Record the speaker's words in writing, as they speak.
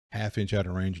half-inch out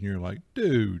of range, and you're like,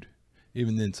 dude.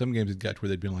 Even then, some games it got to where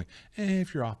they'd be like,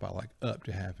 if you're off by like up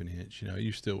to half an inch,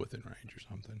 you're still within range or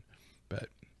something. But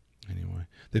anyway,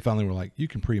 they finally were like, you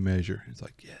can pre-measure. It's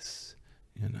like, yes,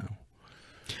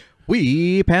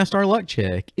 We passed our luck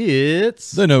check.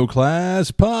 It's The No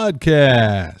Class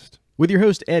Podcast with your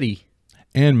host, Eddie.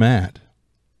 And Matt.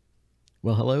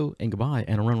 Well, hello and goodbye,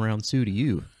 and a run around Sue to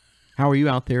you. How are you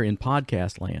out there in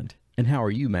podcast land? And how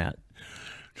are you, Matt?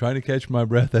 Trying to catch my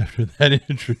breath after that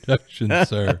introduction,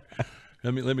 sir.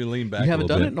 Let me lean back. You haven't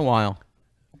done it in a while.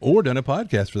 Or done a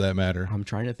podcast for that matter. I'm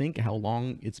trying to think how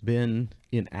long it's been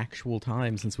in actual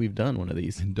time since we've done one of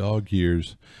these. In dog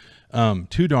years.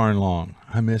 Too darn long.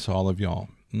 I miss all of y'all.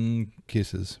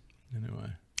 Kisses.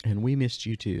 Anyway. And we missed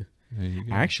you too. There you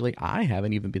go. Actually, I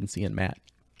haven't even been seeing Matt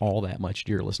all that much,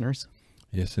 dear listeners.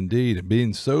 Yes, indeed.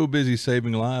 Being so busy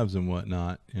saving lives and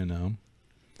whatnot, and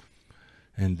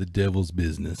the devil's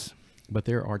business. But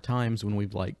there are times when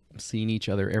we've seen each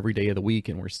other every day of the week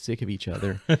and we're sick of each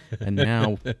other. And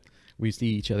now we see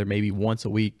each other maybe once a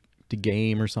week to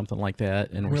game or something like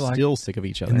that. And we're still sick of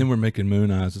each other. And then we're making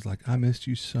moon eyes. It's like, I missed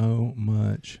you so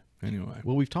much. Anyway.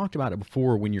 Well, we've talked about it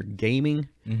before. When you're gaming,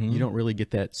 you don't really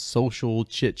get that social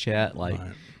chit chat.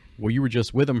 Well, you were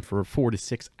just with them for 4 to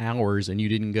 6 hours and you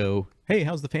didn't go, hey,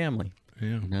 how's the family?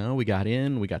 Yeah. No, we got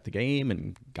in, we got the game,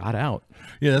 and got out.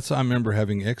 Yeah, I remember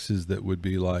having exes that would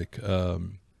be like,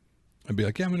 I'd be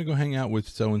like, yeah, I'm going to go hang out with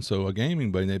so-and-so, a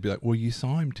gaming buddy. And they'd be like, well, you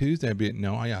saw him Tuesday. I'd be like,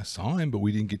 no, I saw him, but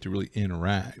we didn't get to really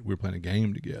interact. We were playing a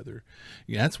game together.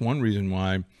 Yeah, that's one reason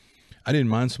why I didn't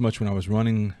mind so much when I was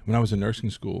in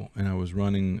nursing school, and I was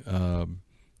running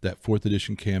that 4th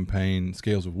edition campaign,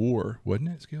 Scales of War, wasn't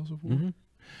it? Scales of War? Mm-hmm.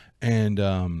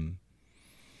 And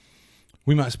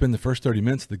we might spend the first 30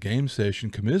 minutes of the game session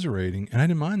commiserating, and I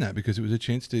didn't mind that because it was a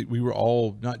chance we were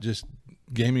all not just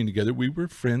gaming together, we were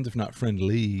friends, if not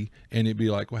friendly, and it'd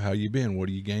be like, well, how you been? What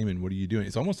are you gaming? What are you doing?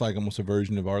 It's almost a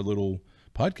version of our little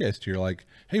podcast here, like,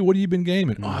 hey, what have you been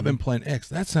gaming? Oh, I've been playing X.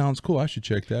 That sounds cool. I should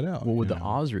check that out. Well, with the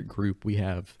Osric group, we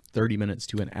have 30 minutes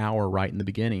to an hour right in the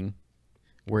beginning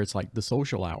where it's like the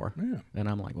social hour. Yeah. And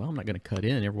I'm like, well, I'm not going to cut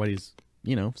in. Everybody's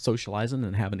socializing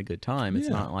and having a good time. It's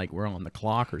not like we're on the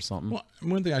clock or something. Well,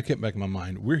 one thing I kept back in my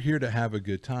mind, we're here to have a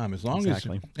good time. As long as,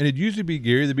 and it'd usually be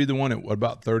Gary, that'd be the one at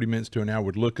about 30 minutes to an hour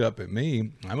would look up at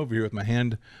me. I'm over here with my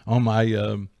hand on my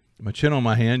chin on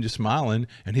my hand, just smiling,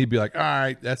 and he'd be like, all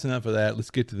right, that's enough of that.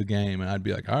 Let's get to the game. And I'd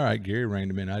be like, all right, Gary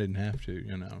reined him in. I didn't have to,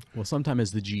 Well, sometimes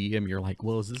as the GM, you're like,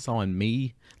 well, is this on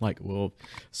me? Like, well,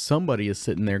 somebody is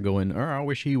sitting there going, I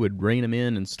wish he would rein him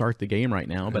in and start the game right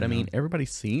now. But I mean, everybody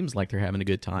seems like they're having a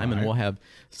good time, and we'll have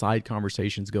side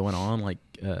conversations going on. Like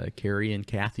Carrie and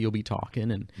Kathy will be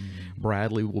talking, and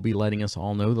Bradley will be letting us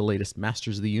all know the latest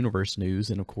Masters of the Universe news.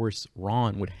 And of course,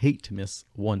 Ron would hate to miss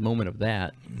one moment of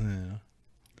that. Yeah.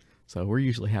 So we're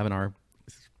usually having our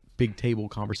big table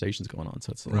conversations going on,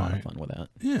 so it's a lot of fun with that.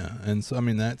 Yeah, and so I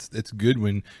mean it's good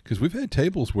because we've had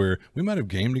tables where we might have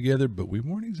gamed together, but we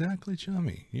weren't exactly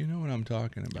chummy. You know what I'm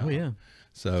talking about? Oh yeah.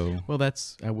 So well,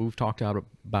 that's we've talked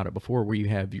about it before, where you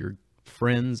have your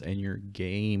friends and your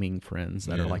gaming friends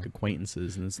that are like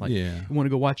acquaintances, and it's like, you want to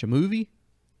go watch a movie?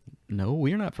 No,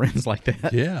 we're not friends like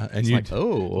that. Yeah, and you're like,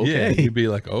 oh, okay. Yeah, you'd be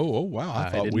like, oh, wow, I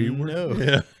thought we were. Know.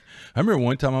 Yeah. I remember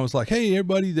one time I was like, hey,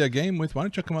 everybody that I game with, why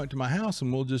don't you come out to my house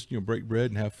and we'll just, break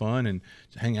bread and have fun and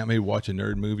hang out, maybe watch a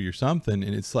nerd movie or something.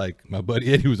 And it's like, my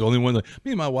buddy Eddie was the only one, like,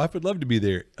 me and my wife would love to be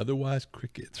there. Otherwise,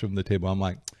 crickets from the table. I'm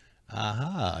like,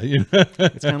 aha.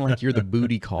 It's kind of like you're the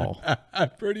booty call.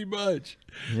 Pretty much.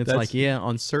 It's like,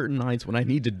 on certain nights when I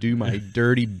need to do my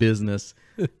dirty business,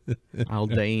 I'll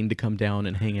deign to come down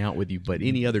and hang out with you. But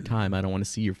any other time, I don't want to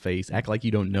see your face. Act like you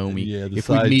don't know me. Yeah, if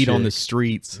we meet on the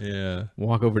streets,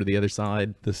 walk over to the other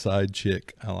side. The side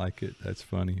chick. I like it. That's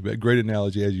funny. But great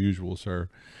analogy as usual, sir.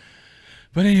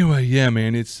 But anyway, yeah,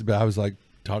 man, I was like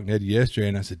talking to Eddie yesterday,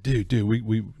 and I said, dude,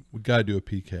 we got to do a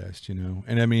PCast,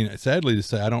 And I mean, sadly to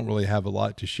say, I don't really have a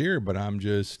lot to share, but I'm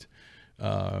just,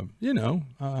 I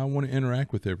want to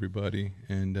interact with everybody.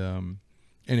 And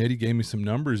Eddie gave me some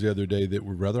numbers the other day that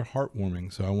were rather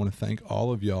heartwarming. So I want to thank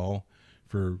all of y'all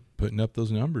for putting up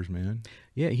those numbers, man.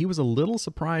 Yeah, he was a little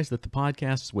surprised that the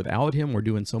podcasts without him were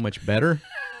doing so much better.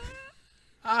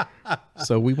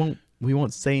 So we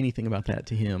won't say anything about that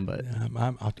to him, but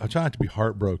I'll try not to be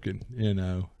heartbroken,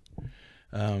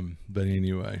 But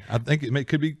anyway, I think it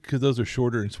could be because those are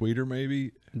shorter and sweeter.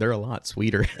 Maybe they're a lot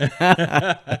sweeter.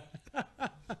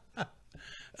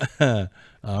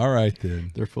 All right,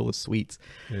 then. They're full of sweets.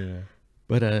 Yeah.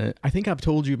 But I think I've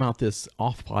told you about this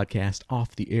off podcast,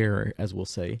 off the air, as we'll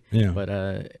say. Yeah.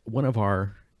 But one of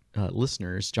our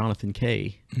listeners, Jonathan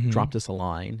K, dropped us a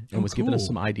line and was giving us cool.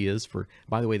 some ideas for,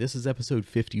 by the way, this is episode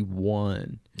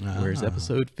 51, whereas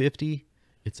episode 50,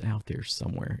 it's out there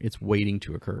somewhere. It's waiting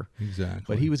to occur. Exactly.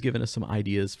 But he was giving us some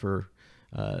ideas for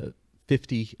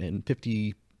 50 and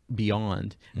 50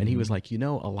 beyond. And he was like, a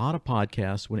lot of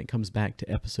podcasts, when it comes back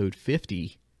to episode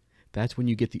 50, that's when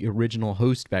you get the original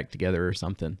host back together or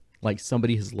something. Like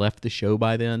somebody has left the show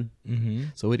by then. Mm-hmm.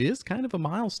 So it is kind of a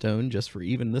milestone just for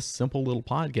even this simple little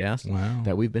podcast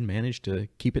that we've been managed to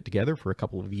keep it together for a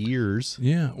couple of years.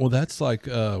 Yeah. Well, that's like,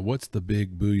 what's the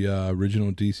big Booyah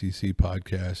original DCC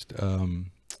podcast?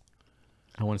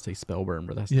 I want to say Spellburn,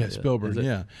 but that's not it. Spellburn.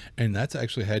 Yeah. And that's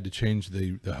actually had to change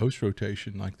the host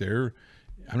rotation. Like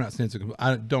I'm not saying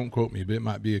don't quote me, but it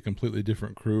might be a completely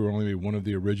different crew or only maybe one of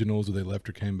the originals or they left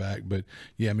or came back. But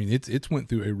yeah, I mean, it's went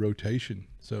through a rotation.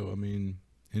 So, I mean,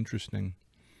 interesting.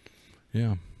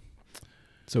 Yeah.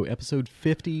 So episode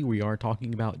 50, we are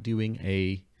talking about doing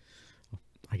a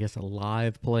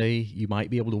live play. You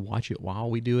might be able to watch it while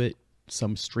we do it,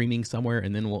 some streaming somewhere,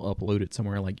 and then we'll upload it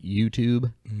somewhere like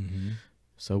YouTube. Mm-hmm.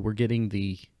 So we're getting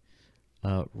the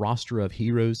roster of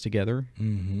heroes together.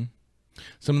 Mm-hmm.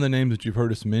 Some of the names that you've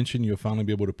heard us mention, you'll finally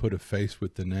be able to put a face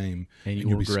with the name, and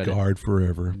you'll be scarred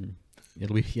forever.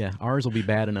 It'll be ours will be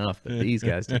bad enough, but these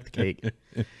guys take the cake.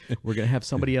 We're gonna have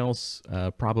somebody else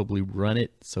probably run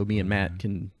it, so me and Matt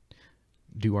can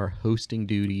do our hosting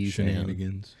duties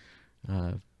Shenanigans.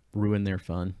 And ruin their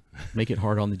fun, make it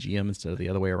hard on the GM instead of the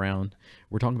other way around.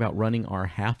 We're talking about running our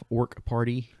half orc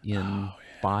party in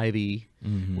 5e,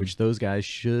 which those guys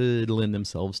should lend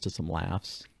themselves to some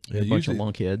laughs. They're a bunch of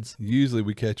lunkheads. Usually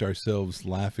we catch ourselves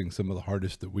laughing some of the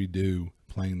hardest that we do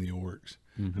playing the orcs.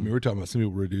 I mean, we're talking about some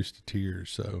people reduced to tears,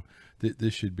 so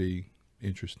this should be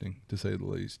interesting, to say the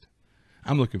least.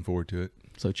 I'm looking forward to it.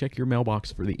 So check your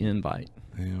mailbox for the invite.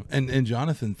 Yeah. And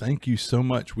Jonathan, thank you so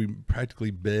much. We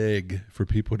practically beg for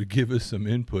people to give us some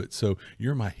input, so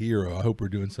you're my hero. I hope we're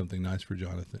doing something nice for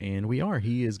Jonathan. And we are.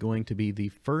 He is going to be the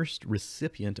first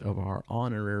recipient of our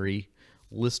honorary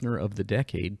Listener of the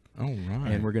Decade. Oh,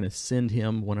 right. And we're going to send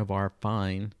him one of our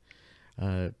fine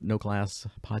No Class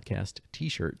Podcast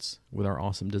t-shirts with our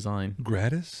awesome design.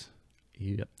 Gratis?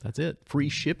 Yep, that's it. Free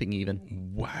shipping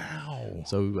even. Wow.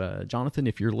 So, Jonathan,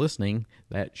 if you're listening,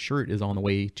 that shirt is on the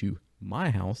way to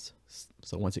my house.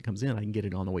 So once it comes in, I can get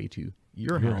it on the way to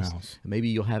your house. And maybe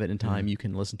you'll have it in time. You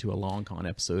can listen to a Long Con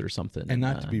episode or something. And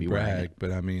not to be brag,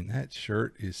 but I mean, that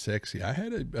shirt is sexy. I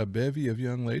had a bevy of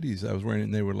young ladies I was wearing it,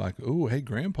 and they were like, "Oh, hey,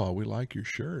 Grandpa, we like your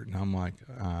shirt." And I'm like,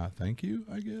 thank you,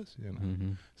 I guess.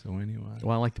 So anyway.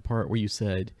 Well, I like the part where you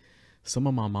said, some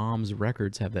of my mom's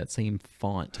records have that same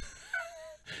font.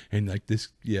 And like this,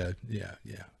 yeah.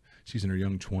 She's in her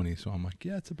young 20s, so I'm like,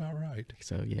 yeah, it's about right.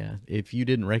 So yeah, if you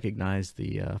didn't recognize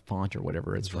the font or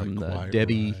whatever, it's from like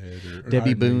the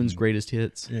Debbie Boone's Greatest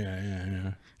Hits.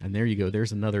 Yeah. And there you go.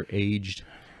 There's another aged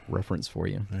reference for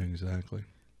you. Exactly.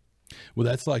 Well,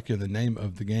 that's like the name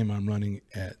of the game I'm running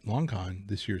at LongCon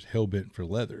this year's Hellbent for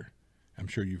Leather. I'm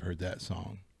sure you've heard that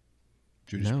song.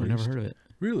 Judas Priest. Never heard of it.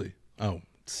 Really? Oh,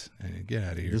 get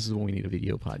out of here. This is when we need a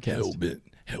video podcast.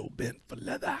 Hellbent for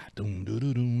Leather. Doom, doo,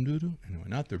 doo, doom, doo, doo. Anyway,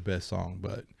 not their best song,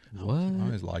 but I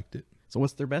always liked it. So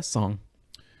what's their best song?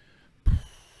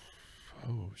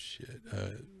 Oh, shit.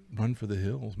 Run for the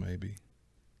Hills, maybe.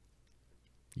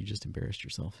 You just embarrassed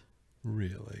yourself.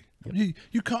 Really? Yep.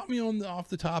 You caught me off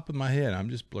the top of my head. I'm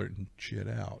just blurting shit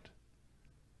out.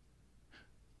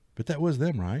 But that was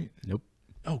them, right? Nope.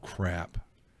 Oh, crap.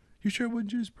 You sure it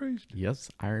wasn't Judas Priest? Yes,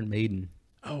 Iron Maiden.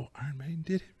 Oh, Iron Maiden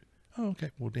did it? Oh,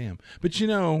 okay. Well, damn. But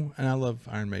and I love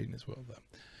Iron Maiden as well, though.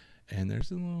 And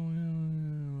there's a little,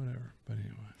 whatever. But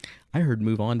anyway. I heard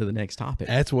move on to the next topic.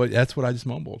 That's what I just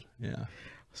mumbled. Yeah.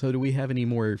 So do we have any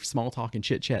more small talk and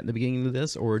chit chat in the beginning of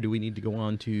this, or do we need to go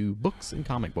on to books and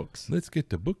comic books? Let's get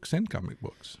to books and comic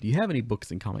books. Do you have any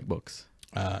books and comic books?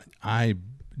 I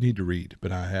need to read,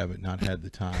 but I haven't not had the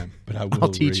time. But I will. I'll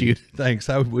teach you. Thanks.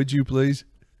 Would you please?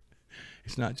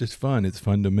 It's not just fun; it's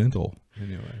fundamental.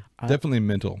 Anyway, definitely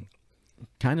mental.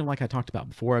 Kind of like I talked about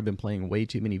before, I've been playing way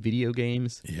too many video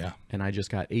games. Yeah. And I just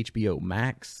got HBO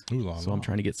Max. So I'm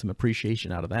trying to get some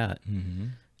appreciation out of that. Mm-hmm.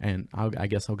 And I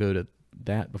guess I'll go to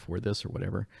that before this or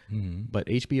whatever. Mm-hmm. But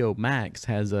HBO Max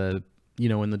has in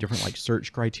the different like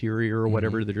search criteria or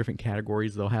whatever, the different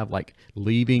categories, they'll have like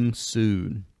leaving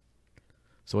soon.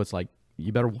 So it's like,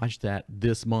 you better watch that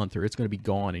this month or it's going to be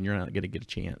gone and you're not going to get a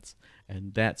chance.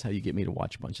 And that's how you get me to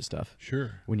watch a bunch of stuff.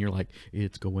 Sure. When you're like,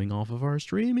 it's going off of our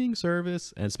streaming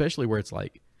service. And especially where it's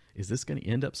like, is this going to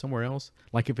end up somewhere else?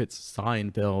 Like if it's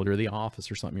Seinfeld or The Office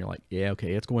or something, you're like, yeah,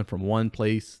 okay, it's going from one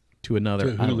place to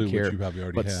another. To Hulu, I don't care. which you probably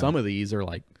already have. Some of these are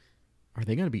like are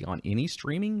they going to be on any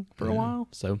streaming for a while?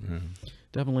 So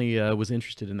definitely was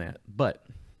interested in that. But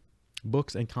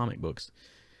books and comic books.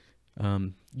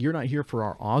 You're not here for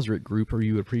our Osric group, or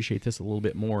you appreciate this a little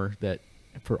bit more, that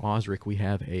for Osric we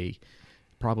have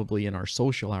probably in our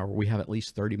social hour, we have at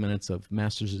least 30 minutes of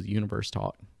Masters of the Universe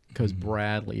talk, because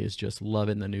Bradley is just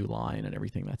loving the new line and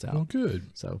everything that's out. Oh, good.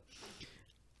 So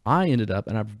I ended up,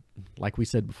 and like we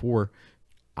said before,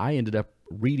 I ended up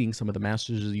reading some of the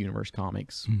Masters of the Universe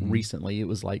comics recently. It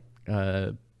was like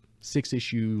a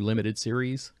 6-issue limited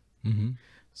series.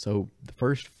 So the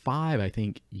first 5, I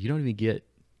think, you don't even get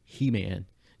He-Man.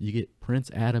 You get Prince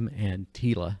Adam and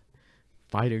Teela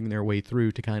fighting their way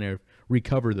through to kind of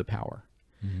recover the power.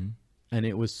 And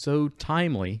it was so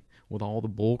timely with all the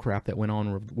bull crap that went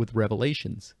on with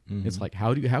Revelations. It's like,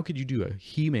 how could you do a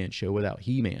He-Man show without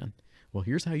He-Man? Well,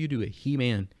 here's how you do a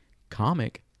He-Man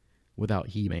comic without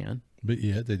He-Man. But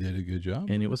yeah, they did a good job.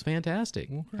 And it was fantastic.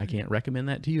 Well, I can't recommend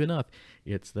that to you enough.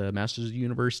 It's the Masters of the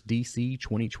Universe DC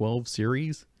 2012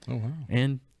 series. Oh, wow.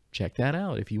 And check that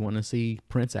out if you want to see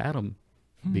Prince Adam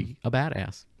be a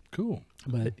badass. Cool.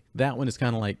 But that one is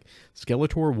kind of like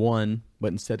Skeletor won,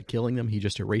 but instead of killing them, he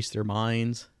just erased their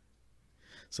minds.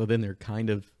 So then they're kind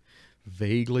of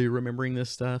vaguely remembering this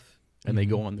stuff, and they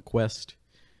go on the quest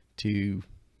to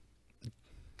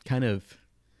kind of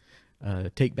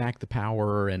take back the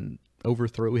power and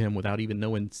overthrow him without even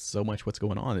knowing so much what's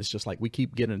going on. It's just like we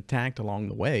keep getting attacked along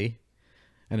the way,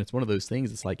 and it's one of those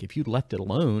things. It's like if you'd left it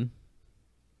alone,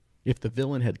 if the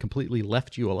villain had completely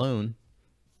left you alone,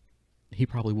 he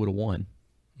probably would have won.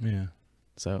 Yeah.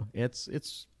 So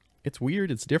it's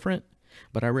weird. It's different,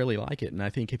 but I really like it. And I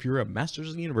think if you're a Masters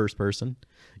of the Universe person,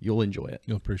 you'll enjoy it.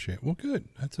 You'll appreciate it. Well, good.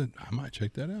 I might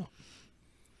check that out.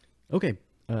 Okay.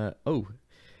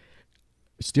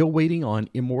 Still waiting on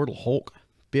Immortal Hulk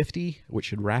 50, which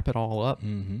should wrap it all up.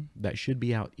 That should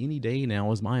be out any day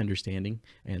now, is my understanding.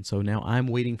 And so now I'm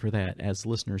waiting for that, as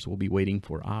listeners will be waiting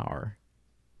for our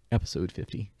episode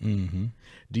 50.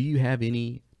 Do you have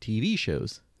any TV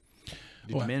shows?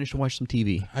 Did you manage to watch some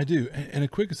TV? I do. And a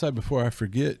quick aside before I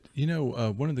forget,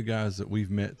 one of the guys that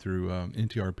we've met through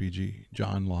NTRPG,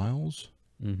 John Lyles,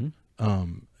 a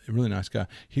really nice guy.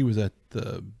 He was at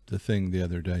the thing the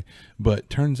other day, but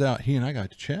turns out he and I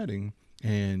got to chatting,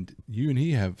 and you and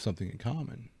he have something in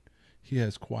common. He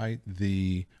has quite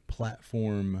the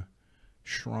platform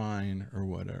shrine or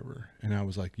whatever. And I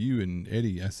was like, you and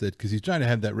Eddie, I said, because he's trying to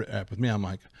have that app with me. I'm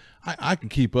like, I can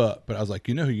keep up, but I was like,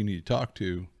 who you need to talk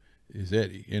to is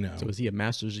Eddie, So is he a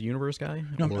Masters of the Universe guy?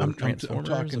 No, I'm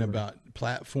talking about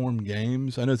platform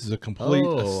games. I know this is a complete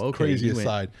crazy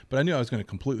aside, but I knew I was going to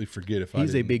completely forget if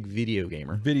he's a big video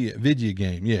gamer. Video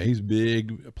game. Yeah, he's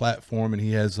big platform, and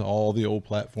he has all the old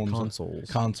platforms.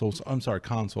 Consoles. I'm sorry,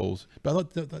 consoles. But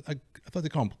I thought they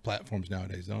call them platforms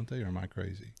nowadays, don't they? Or am I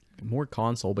crazy? More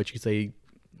console, but you say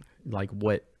like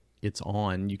what it's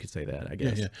on, you could say that, I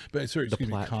guess. Yeah. But sorry, excuse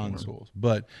me, consoles.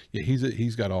 But yeah,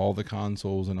 he's got all the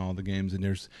consoles and all the games,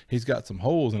 and he's got some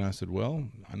holes. And I said, well,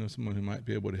 I know someone who might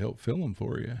be able to help fill them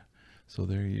for you. So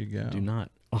there you go. Do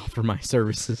not offer my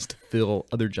services to fill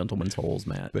other gentlemen's holes,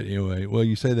 Matt. But anyway, well,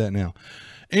 you say that now.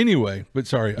 Anyway, but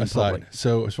sorry, aside. Public.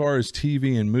 So as far as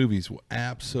TV and movies, well,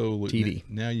 absolutely. TV.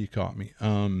 Now you caught me.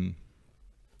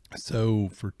 So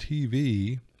for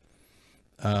TV,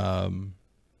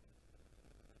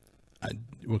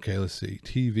 okay, let's see.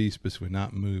 TV specifically,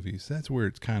 not movies. That's where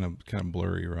it's kind of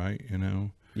blurry, right?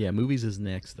 Yeah, movies is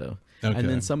next though. Okay. And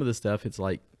then some of the stuff, it's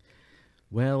like,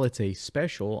 well, it's a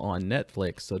special on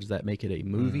Netflix. So does that make it a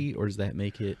movie or does that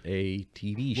make it a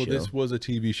TV show? Well, this was a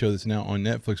TV show that's now on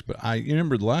Netflix. But you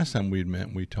remember the last time we'd met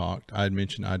and we talked, I had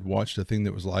mentioned I'd watched a thing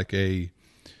that was like I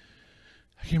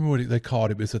can't remember what they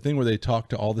called it, but it's a thing where they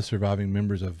talked to all the surviving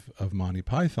members of Monty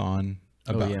Python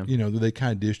about, they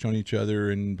kind of dished on each other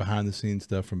and behind the scenes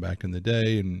stuff from back in the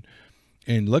day.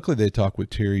 And luckily they talked with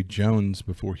Terry Jones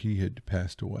before he had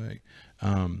passed away.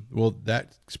 Well,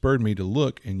 that spurred me to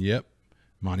look, and yep,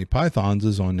 Monty Python's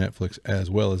is on Netflix as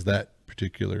well as that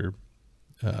particular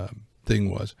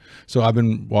thing was. So I've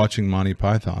been watching Monty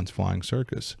Python's Flying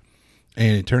Circus.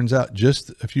 And it turns out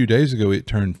just a few days ago, it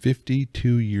turned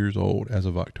 52 years old as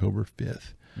of October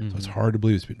 5th. So it's hard to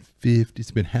believe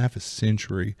it's been half a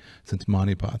century since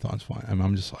Monty Python's Flying. I mean,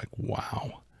 I'm just like,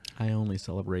 wow. I only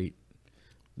celebrate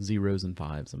 0s and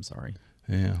 5s. I'm sorry.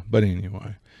 Yeah. But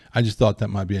anyway, I just thought that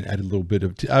might be an added little bit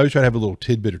of, I always try to have a little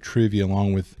tidbit of trivia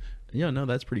along with. Yeah, no,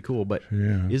 that's pretty cool. But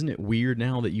isn't it weird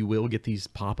now that you will get these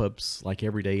pop-ups like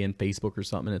every day in Facebook or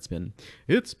something?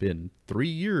 It's been 3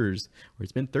 years, or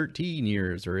it's been 13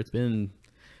 years, or it's been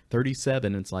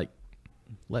 37. It's like,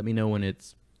 let me know when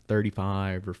it's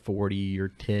 35 or 40 or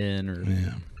 10 or.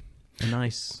 Yeah. a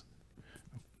nice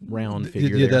round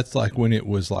figure. Yeah, there. that's like when it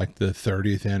was like the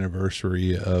 30th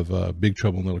anniversary of Big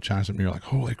Trouble in Little China. And you're like,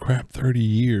 holy crap, 30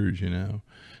 years, you know.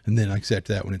 And then like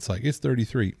after that, when it's like, it's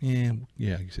 33. Yeah,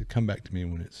 you said, come back to me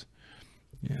when it's,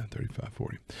 35,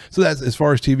 40. So that's, as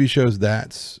far as TV shows,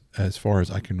 that's as far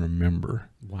as I can remember.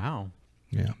 Wow.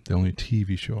 Yeah, the only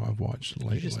TV show I've watched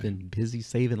lately. You've just been busy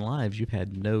saving lives. You've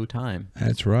had no time.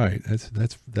 That's right.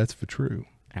 That's for true.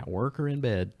 At work or in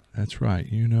bed. That's right.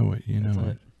 You know it. You know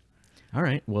it. All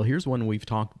right. Well, here's one we've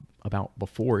talked about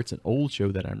before. It's an old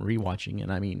show that I'm rewatching,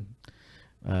 and I mean,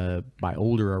 by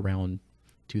older, around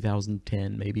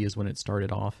 2010 maybe is when it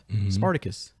started off.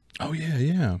 Spartacus. Oh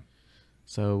yeah.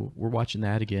 So we're watching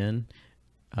that again.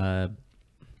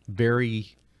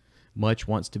 Very much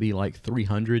wants to be like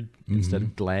 300 instead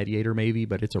of Gladiator maybe,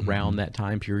 but it's around that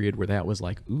time period where that was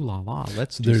like, ooh la la,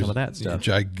 let's do some of that stuff.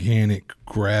 Gigantic,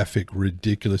 graphic,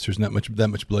 ridiculous. There's not that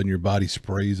much blood in your body,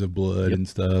 sprays of blood and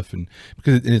stuff, and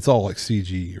it's all like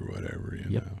CG or whatever,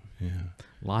 you know. Yeah.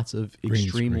 Lots of Green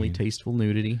extremely screen. tasteful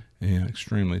nudity. Yeah,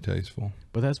 extremely tasteful.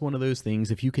 But that's one of those things,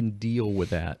 if you can deal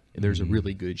with that, there's a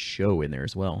really good show in there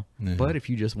as well. Yeah. But if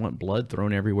you just want blood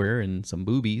thrown everywhere and some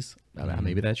boobies,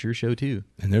 maybe that's your show too.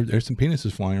 And there's some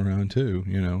penises flying around too,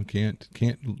 you know.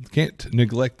 Can't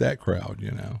neglect that crowd,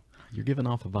 you know. You're giving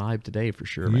off a vibe today for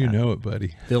sure, You Matt. know it,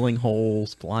 buddy. Filling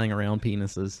holes, flying around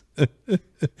penises.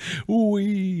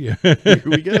 Wee. Here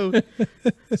we go.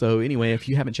 So anyway, if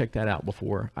you haven't checked that out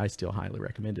before, I still highly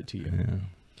recommend it to you. Yeah.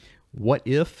 What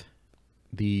If,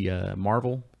 the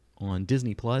Marvel on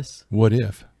Disney Plus. What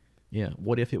if? Yeah,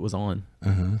 what if it was on?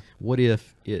 Uh-huh. What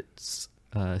if its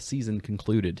season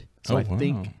concluded? So Oh, I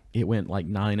think wow. it went like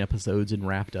 9 episodes and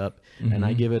wrapped up, and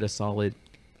I give it a solid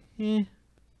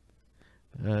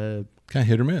Kind of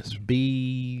hit or miss.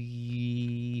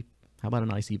 B. How about a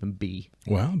nice even B?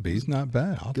 Well, B's not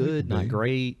bad. I'll take Good, a B. not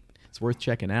great. It's worth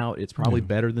checking out. It's probably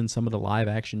better than some of the live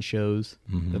action shows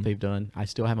that they've done. I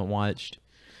still haven't watched.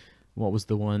 What was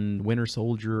the one, Winter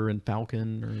Soldier and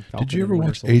Falcon? Or Falcon Did you ever and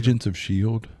Winter watch Soldier? Agents of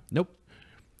S.H.I.E.L.D.? Nope.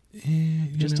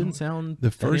 Just Didn't sound The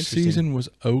that first interesting. season was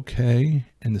okay,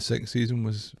 and the second season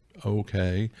was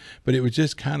okay, but it was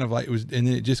just kind of like and then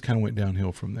it just kind of went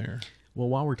downhill from there. Well,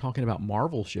 while we're talking about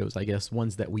Marvel shows, I guess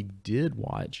ones that we did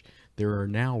watch, there are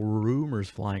now rumors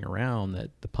flying around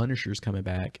that the Punisher's coming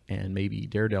back and maybe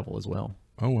Daredevil as well.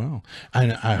 Oh wow!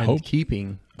 And I And hope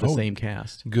keeping the same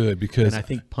cast. good because And I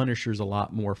think Punisher's a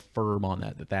lot more firm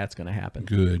on that's going to happen.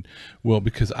 good. Well,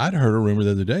 because I'd heard a rumor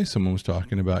the other day. Someone was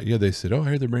talking about they said, oh,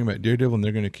 here they're bringing back Daredevil and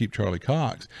they're going to keep Charlie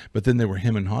Cox, but then they were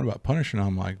hemming and hawing about Punisher, and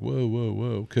I'm like,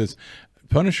 whoa, because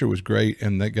Punisher was great,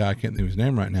 and that guy, I can't think of his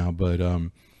name right now, but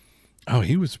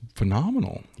he was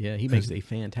phenomenal. Yeah, he makes a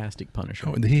fantastic Punisher.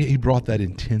 Oh, and he brought that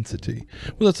intensity.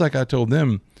 Well, it's like I told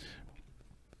them,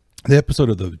 the episode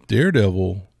of the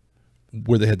Daredevil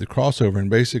where they had the crossover,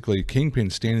 and basically Kingpin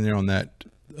standing there on that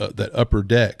upper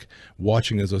deck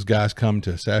watching as those guys come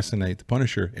to assassinate the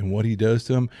Punisher, and what he does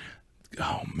to them.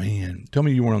 Oh man, tell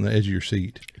me you weren't on the edge of your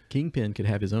seat. Kingpin could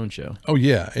have his own show. Oh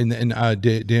yeah, and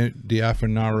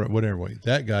Diafanara, whatever,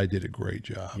 that guy did a great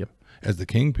job as the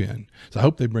Kingpin. So I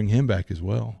hope they bring him back as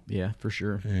well. Yeah, for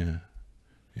sure.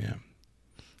 Yeah.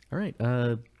 All right.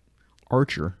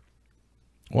 Archer.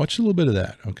 Watch a little bit of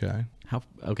that. Okay.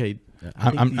 Okay.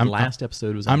 I think the last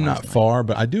episode was on I'm last not night. far,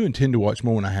 but I do intend to watch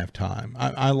more when I have time.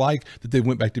 I like that they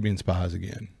went back to being spies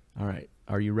again. All right.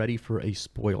 Are you ready for a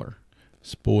spoiler?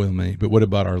 Spoil me. But what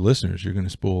about our listeners? You're going to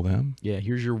spoil them? Yeah,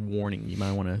 here's your warning. You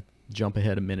might want to jump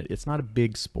ahead a minute. It's not a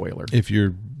big spoiler. If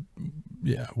you're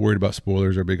worried about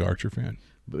spoilers or a big Archer fan.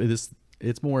 But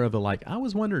it's more of a like, I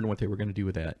was wondering what they were going to do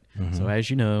with that. So as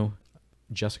you know,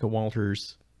 Jessica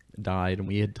Walters died, and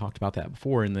we had talked about that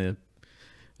before in the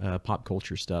pop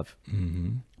culture stuff.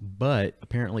 But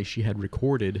apparently she had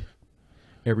recorded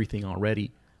everything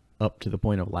already up to the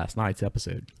point of last night's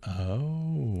episode.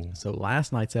 Oh. So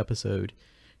last night's episode,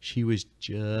 she was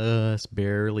just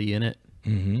barely in it.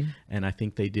 And I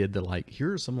think they did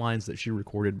here are some lines that she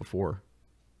recorded before.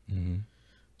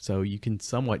 So you can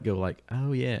somewhat go like,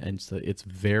 oh yeah. And so it's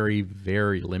very,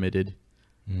 very limited.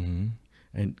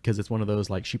 And because it's one of those,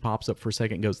 like, she pops up for a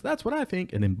second and goes, that's what I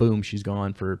think. And then boom, she's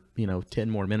gone for, 10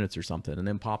 more minutes or something. And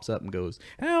then pops up and goes,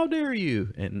 how dare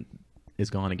you? And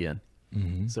is gone again.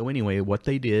 So anyway, what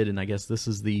they did, and I guess this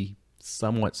is the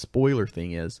somewhat spoiler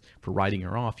thing, is for writing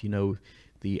her off,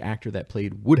 the actor that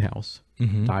played Woodhouse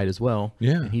died as well.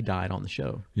 Yeah. And he died on the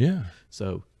show. Yeah.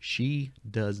 So she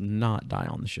does not die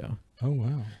on the show. Oh,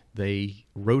 wow. They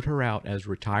wrote her out as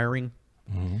retiring,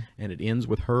 and it ends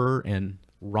with her and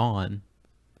Ron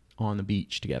on the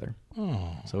beach together.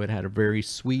 Oh, So it had a very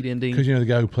sweet ending. because the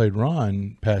guy who played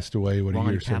Ron passed away. What, a Ron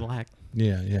year or so? Cadillac.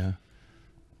 Yeah, yeah,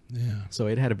 yeah, So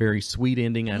it had a very sweet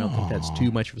ending. I don't think that's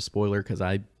too much of a spoiler because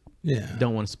I yeah.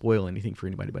 don't want to spoil anything for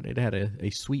anybody, but it had a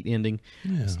sweet ending.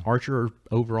 Yeah. Archer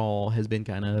overall has been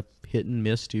kind of hit and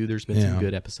miss too. There's been some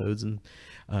good episodes, and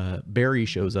Barry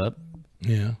shows up.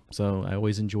 Yeah. So I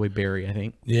always enjoy Barry, I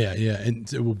think. Yeah, yeah. And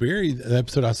so, well, Barry, the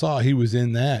episode I saw, he was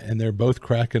in that, and they're both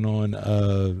cracking on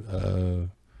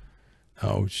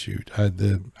oh shoot, I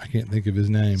can't think of his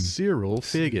name. Cyril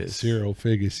Figgis. Cyril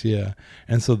Figgis, yeah.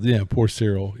 And so poor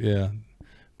Cyril, yeah.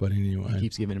 But anyway. He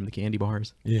keeps giving him the candy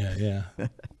bars. Yeah, yeah.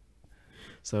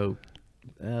 So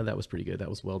that was pretty good. That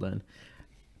was well done.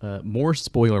 More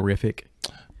spoilerific.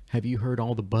 Have you heard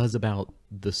all the buzz about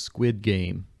the Squid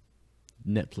Game?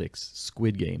 Netflix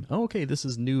Squid Game. Oh, okay, this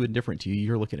is new and different to you.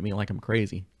 You're looking at me like I'm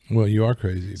crazy. Well, you are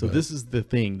crazy. So this is the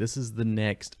thing. This is the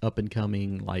next up and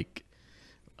coming, like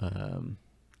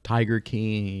Tiger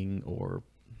King, or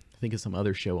I think it's some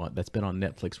other show that's been on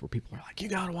Netflix where people are like, you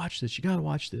gotta watch this, you gotta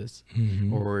watch this,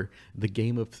 or the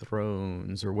Game of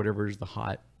Thrones, or whatever's the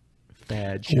hot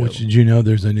fad show. Which, did you know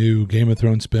there's a new Game of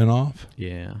Thrones spinoff?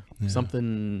 Yeah,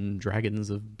 something Dragons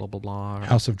of blah blah blah,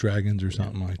 House of Dragons or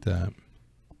something like that.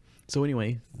 So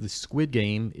anyway, the Squid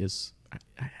Game is,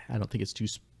 I don't think it's too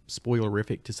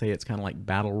spoilerific to say it's kind of like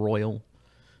Battle Royale,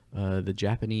 the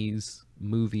Japanese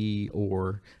movie,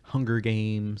 or Hunger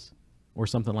Games, or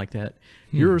something like that.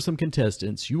 Here are some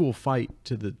contestants. You will fight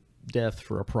to the death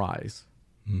for a prize.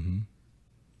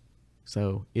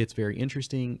 So it's very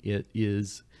interesting. It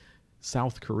is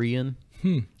South Korean,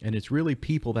 and it's really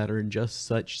people that are in just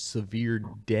such severe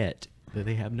debt that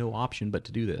they have no option but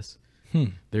to do this.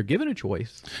 They're given a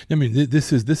choice. I mean,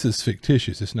 this is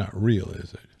fictitious. It's not real,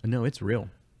 is it? No, it's real.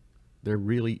 They're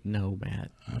really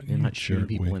Matt. They're you're not shooting sure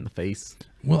people in the face.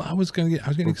 Well, I was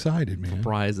getting excited, man.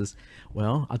 Prizes.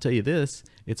 Well, I'll tell you this: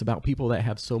 it's about people that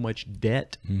have so much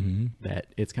debt that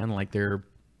it's kind of like they're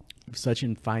such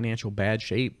in financial bad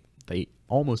shape they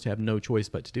almost have no choice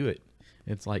but to do it.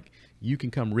 It's like you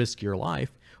can come risk your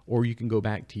life, or you can go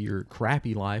back to your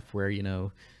crappy life where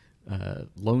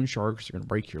loan sharks are going to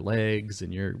break your legs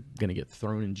and you're going to get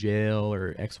thrown in jail,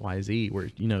 or XYZ, where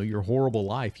your horrible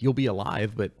life, you'll be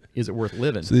alive, but is it worth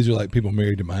living? So these are like people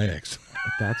married to my ex.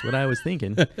 That's what I was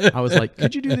thinking. I was like,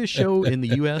 could you do this show in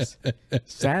the U.S.?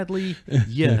 Sadly,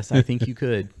 yes, I think you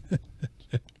could.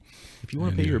 If you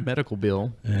want to pay your medical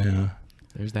bill,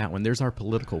 there's that one. There's our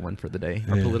political one for the day,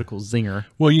 our political zinger.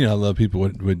 Well, I love people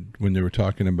when they were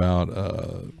talking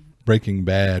about Breaking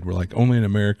Bad, where like only in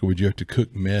America would you have to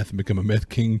cook meth and become a meth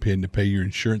kingpin to pay your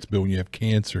insurance bill when you have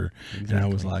cancer. Exactly. And I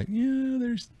was like,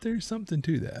 there's something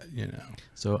to that,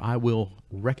 So I will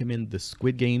recommend the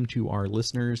Squid Game to our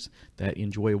listeners that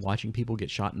enjoy watching people get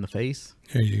shot in the face.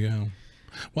 There you go.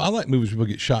 Well, I like movies where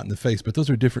people get shot in the face, but those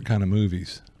are different kind of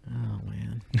movies. Oh,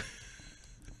 man.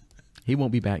 He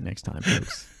won't be back next time,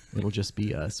 folks. It'll just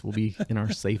be us. We'll be in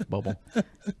our safe bubble.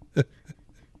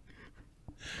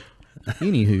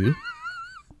 Anywho,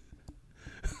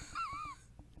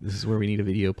 this is where we need a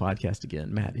video podcast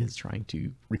again. Matt is trying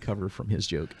to recover from his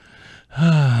joke.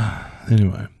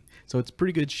 Anyway. So it's a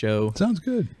pretty good show. Sounds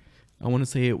good. I want to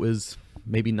say it was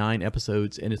maybe 9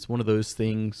 episodes, and it's one of those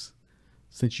things,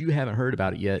 since you haven't heard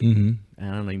about it yet, I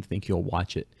don't even think you'll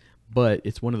watch it, but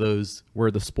it's one of those where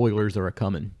the spoilers are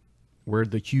coming, where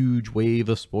the huge wave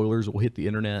of spoilers will hit the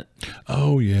internet.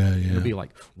 Oh, yeah. It'll be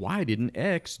like, why didn't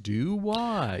X do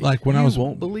Y? Like when you I was,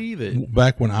 won't believe it.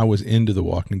 Back when I was into The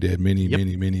Walking Dead many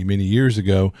years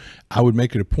ago, I would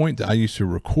make it a point that I used to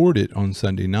record it on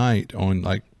Sunday night on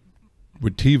like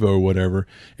with TiVo or whatever.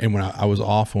 And when I was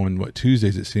off on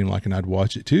Tuesdays, it seemed like, and I'd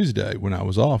watch it Tuesday when I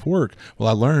was off work. Well,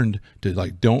 I learned to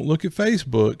like, don't look at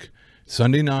Facebook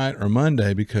Sunday night or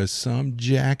Monday, because some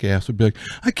jackass would be like,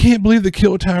 I can't believe they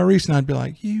killed Tyrese. And I'd be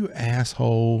like, you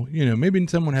asshole. Maybe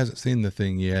someone hasn't seen the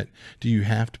thing yet. Do you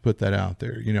have to put that out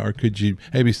there? Or could you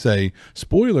maybe say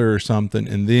spoiler or something,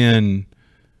 and then,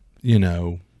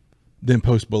 then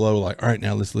post below like, all right,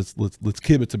 now let's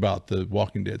kibitz about the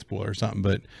Walking Dead spoiler or something.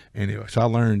 But anyway, so I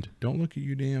learned, don't look at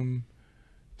you damn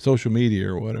social media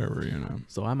or whatever,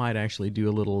 So I might actually do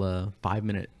a little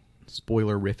 5-minute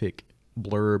spoilerific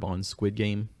blurb on Squid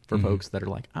Game for folks that are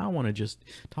like, I want to just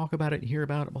talk about it and hear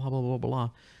about it, blah, blah, blah, blah.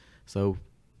 So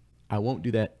I won't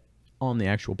do that on the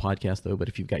actual podcast though, but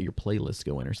if you've got your playlist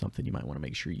going or something, you might want to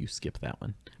make sure you skip that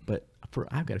one. But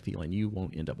I've got a feeling you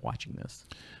won't end up watching this.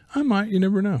 I might, you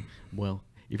never know. Well,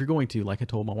 if you're going to, like I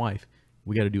told my wife,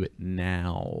 we got to do it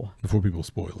now. Before people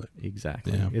spoil it.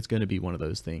 Exactly. Yeah. It's going to be one of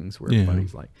those things where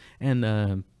everybody's like,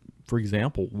 and for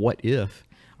example, what if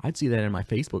I'd see that in my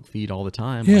Facebook feed all the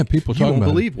time. Yeah, like, people you talking won't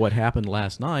about believe what happened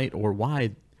last night, or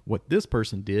why what this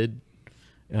person did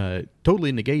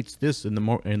totally negates this in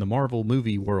the Marvel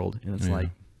movie world. And it's like,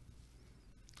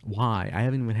 why? I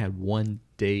haven't even had one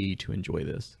day to enjoy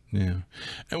this. Yeah,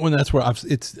 and when that's where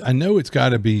I know it's got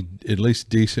to be at least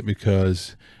decent,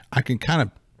 because I can kind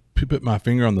of put my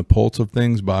finger on the pulse of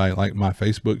things by like my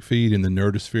Facebook feed and the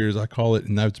nerdosphere, as I call it,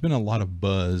 and there's been a lot of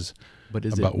buzz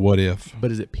about What If.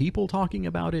 But is it people talking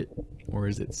about it, or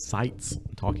is it sites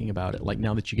talking about it? Like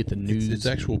now that you get the news, it's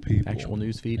actual people, actual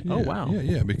news feed. Yeah, oh wow,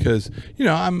 yeah. Because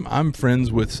I'm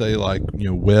friends with, say, like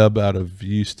Webb out of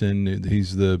Houston.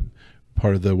 He's the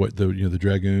part of the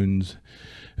Dragoons.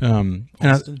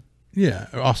 Austin.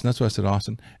 Austin. That's why I said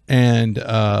Austin. And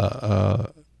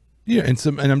and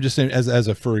I'm just saying as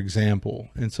a for example.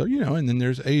 And so and then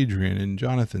there's Adrian and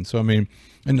Jonathan. So I mean,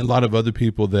 and a lot of other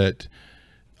people that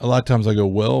a lot of times I go,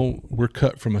 well, we're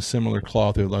cut from a similar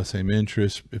cloth. We have a lot of same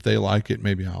interests. If they like it,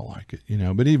 maybe I'll like it.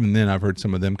 But even then, I've heard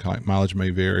some of them kind of like mileage may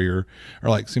vary, or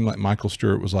like seem like Michael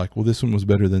Stewart was like, well, this one was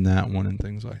better than that one, and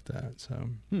things like that. So.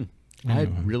 I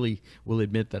really will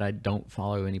admit that I don't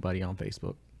follow anybody on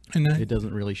Facebook. And it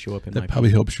doesn't really show up in my That probably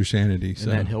feed. helps your sanity.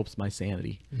 And that helps my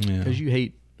sanity. Because you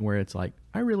hate where it's like,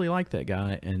 I really like that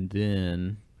guy, and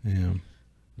then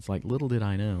it's like, little did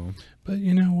I know. But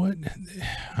you know what?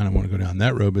 I don't want to go down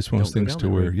that road, but it's one of those things to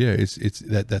where,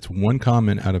 that's one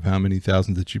comment out of how many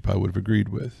thousands that you probably would have agreed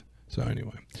with. So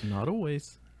anyway. Not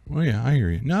always. Well, yeah, I hear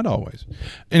you. Not always.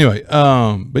 Anyway,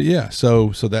 but yeah,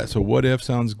 so What If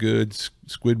sounds good.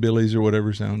 Squidbillies or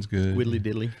whatever sounds good. Squiddly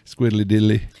diddly. Squiddly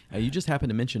diddly. You just happened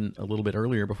to mention a little bit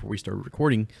earlier before we started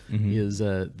recording is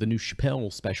the new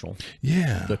Chappelle special.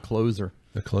 Yeah. The Closer.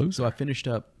 The Closer. So I finished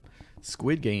up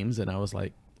Squid Games, and I was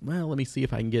like, well, let me see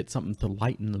if I can get something to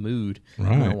lighten the mood.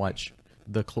 Right. I'm going to watch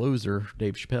The Closer,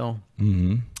 Dave Chappelle.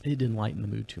 Mm-hmm. It didn't lighten the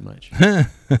mood too much.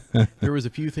 There was a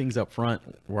few things up front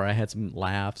where I had some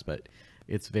laughs, but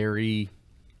it's very,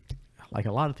 like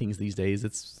a lot of things these days,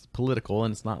 it's political,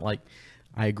 and it's not like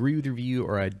I agree with your view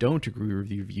or I don't agree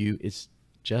with your view. It's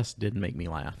just didn't make me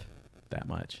laugh that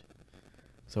much.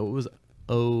 So it was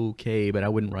okay, but I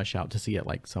wouldn't rush out to see it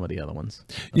like some of the other ones.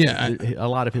 Yeah, a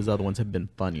lot of his other ones have been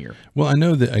funnier. Well, I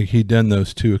know that he'd done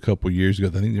those two a couple years ago.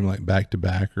 I think they were like back to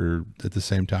back or at the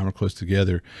same time or close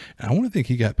together. And I want to think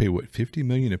he got paid $50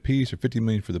 million a piece or $50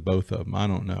 million for the both of them. I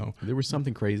don't know. There was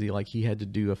something crazy, like he had to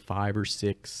do a 5 or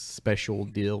 6 special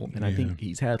deal, and I think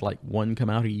he's had like one come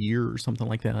out a year or something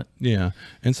like that. Yeah,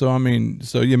 and so I mean,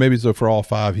 maybe so for all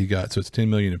 5 he got, so it's $10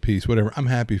 million a piece, whatever. I'm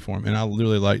happy for him, and I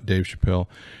really like Dave Chappelle,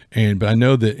 but I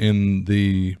know that in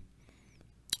the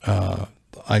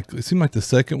it seemed like the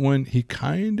second one he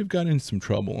kind of got in some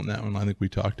trouble in that one. I think we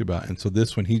talked about, and so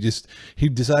this one he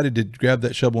decided to grab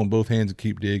that shovel in both hands and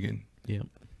keep digging.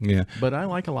 Yeah. But I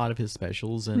like a lot of his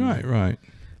specials, and right. I'm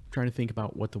trying to think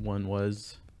about what the one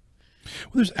was.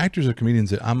 Well, there's actors or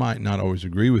comedians that I might not always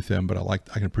agree with them, but I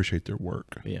can appreciate their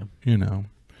work. Yeah.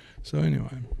 So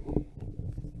anyway.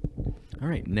 All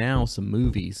right, now some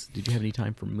movies. Did you have any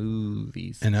time for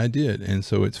movies? And I did. And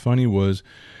so it's funny was,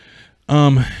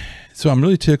 so I'm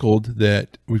really tickled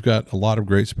that we've got a lot of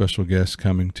great special guests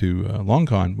coming to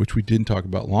LongCon, which we didn't talk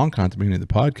about LongCon at the beginning of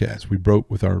the podcast. We broke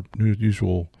with our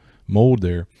usual mold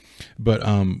there. But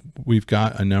we've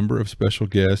got a number of special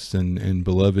guests and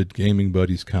beloved gaming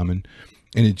buddies coming.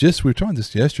 And we were talking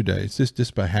this yesterday. It's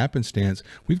just by happenstance.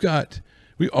 We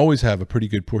always have a pretty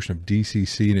good portion of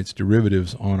DCC and its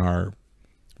derivatives on our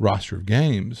roster of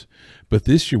games. But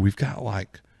this year we've got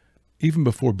even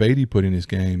before Beatty put in his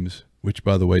games, which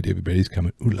by the way, David Beatty's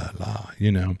coming, ooh la la,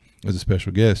 as a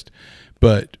special guest.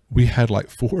 But we had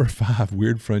 4 or 5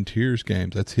 Weird Frontiers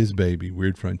games. That's his baby,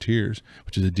 Weird Frontiers,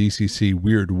 which is a DCC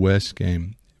Weird West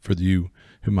game for you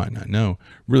who might not know.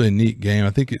 Really neat game. I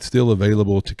think it's still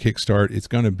available to Kickstart. It's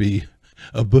going to be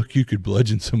a book you could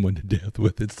bludgeon someone to death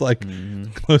with. It's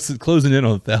closing in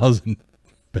on 1,000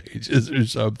 pages or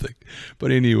something.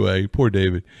 But anyway, poor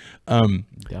David.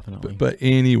 Definitely. But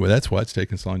anyway, that's why it's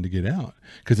taken so long to get out,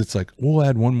 because it's we'll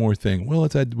add one more thing.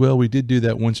 We did do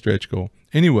that one stretch goal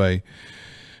anyway.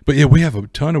 But yeah, we have a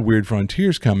ton of Weird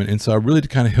Frontiers coming, and so I really to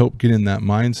kind of help get in that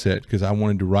mindset, because I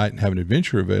wanted to write and have an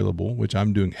adventure available, which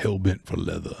I'm doing Hellbent for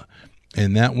Leather,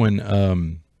 and that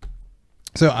one.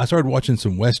 So I started watching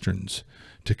some Westerns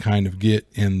to kind of get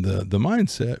in the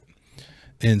mindset.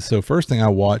 And so first thing I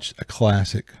watched, a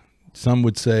classic. Some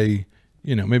would say,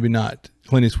 maybe not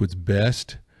Clint Eastwood's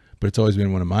best, but it's always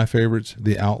been one of my favorites,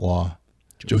 The Outlaw,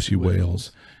 Josie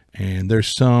Wales. And there's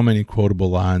so many quotable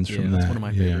lines from that. That's one of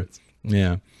my favorites.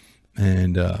 Yeah.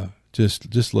 And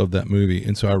just love that movie.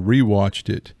 And so I rewatched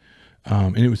it.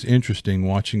 And it was interesting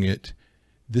watching it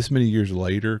this many years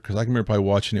later, because I can remember probably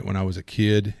watching it when I was a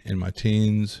kid in my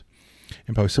teens,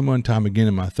 and probably some one time again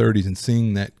in my 30s, and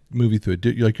seeing that movie through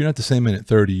you're like, you're not the same man at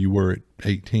 30 you were at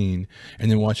 18,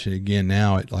 and then watching it again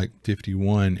now at like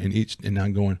 51, and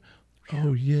I'm going,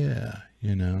 oh yeah,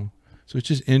 you know. So it's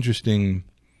just interesting,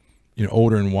 you know,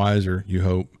 older and wiser, you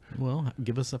hope. Well,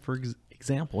 give us a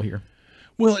example here.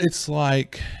 Well, it's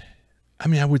like, I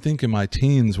mean, I would think in my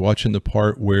teens watching the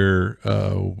part where,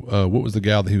 what was the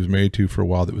gal that he was married to for a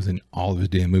while that was in all of his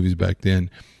damn movies back then?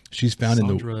 She's found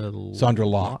Sandra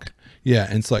Locke. Yeah,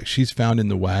 and it's like she's found in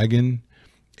the wagon,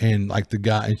 and like the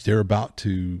guy, they're about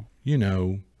to, you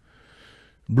know,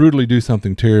 brutally do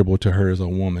something terrible to her as a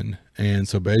woman. And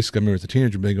so basically, I remember as a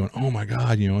teenager being going, oh my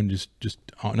God, you know, and just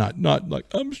not like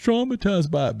I'm traumatized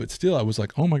by it, but still I was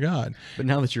like, oh my God. But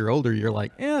now that you're older, you're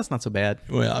like, yeah, it's not so bad.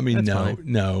 Well, I mean, That's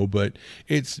no, but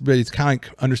it's kind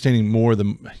of understanding more.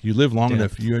 You live long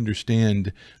enough, you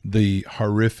understand the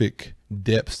horrific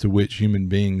depths to which human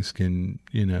beings can,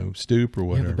 you know, stoop or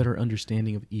whatever. You have a better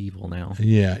understanding of evil now.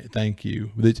 Yeah, thank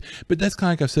you. But that's kind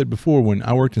of like I've said before, when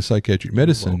I worked in psychiatric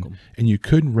medicine and you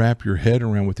couldn't wrap your head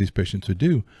around what these patients would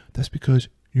do, that's because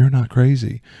you're not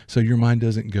crazy. So your mind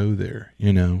doesn't go there,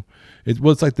 you know.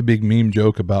 It's like the big meme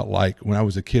joke about, like, when I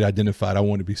was a kid, I identified I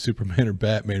wanted to be Superman or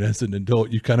Batman. As an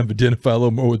adult, you kind of identify a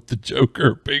little more with the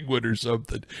Joker or Penguin or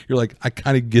something. You're like, I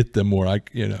kind of get them more,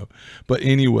 you know. But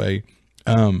anyway,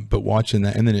 but watching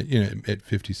that, and then you know, at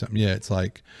 50 something, yeah, it's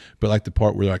like, but like the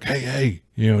part where they're like, hey,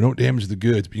 you know, don't damage the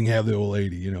goods, but you can have the old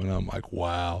lady, you know, and I'm like,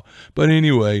 wow. But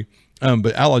anyway,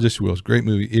 but Outlaw Just Wheels, great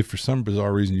movie. If for some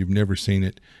bizarre reason you've never seen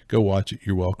it, go watch it.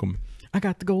 You're welcome. I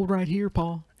got the gold right here,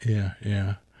 Paul.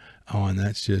 Yeah. Oh, and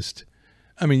that's just,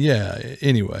 I mean, yeah.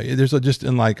 Anyway, there's just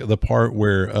in like the part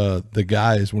where the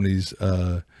guy is when he's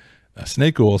a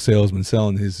snake oil salesman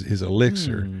selling his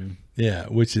elixir. Yeah,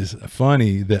 which is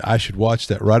funny that I should watch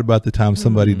that right about the time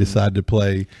somebody decided to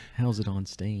play. How's it on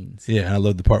Stains? Yeah, and I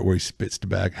love the part where he spits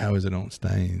tobacco. How is it on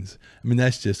Stains? I mean,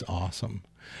 that's just awesome.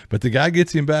 But the guy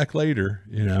gets him back later,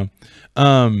 you know.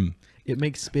 It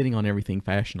makes spitting on everything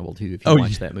fashionable too if you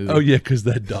watch that movie. Oh yeah, because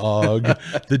that dog,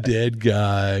 the dead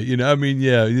guy, you know. I mean,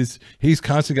 yeah, he's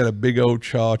constantly got a big old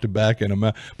chaw of tobacco in his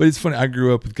mouth. But it's funny. I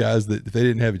grew up with guys that if they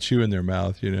didn't have a chew in their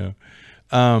mouth, you know.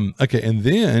 Okay, and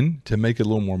then to make it a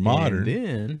little more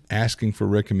modern, asking for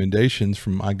recommendations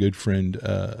from my good friend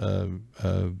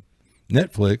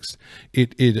Netflix,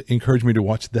 it encouraged me to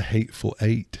watch The Hateful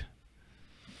Eight.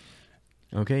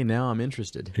 Okay, now I'm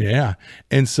interested. Yeah,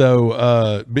 and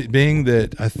so being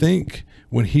that I think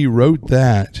when he wrote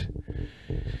that,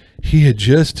 he had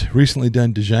just recently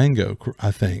done Django,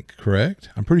 I think, correct?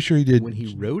 I'm pretty sure he did. When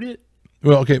he wrote it?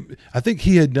 Well, okay, I think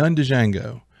he had done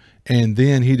Django. And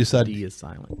then he decided. D is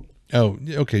silent. Oh,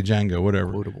 okay, Django,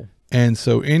 whatever. Quotable. And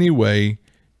so anyway,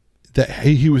 that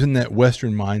he was in that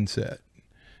Western mindset,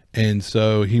 and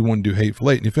so he wanted to do Hateful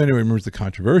Eight. And if anyone remembers the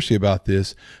controversy about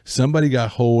this, somebody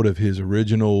got hold of his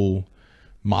original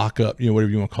mock-up, you know,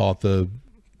 whatever you want to call it,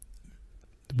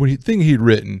 the thing he'd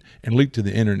written, and leaked to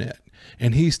the internet.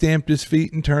 And he stamped his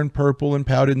feet and turned purple and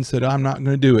pouted and said, I'm not going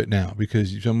to do it now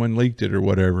because someone leaked it or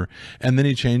whatever. And then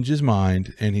he changed his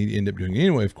mind and he ended up doing it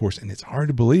anyway, of course. And it's hard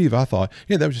to believe. I thought,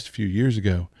 yeah, that was just a few years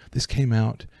ago. This came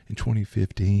out in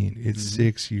 2015. It's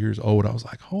 6 years old. I was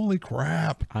like, holy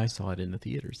crap. I saw it in the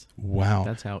theaters. Wow.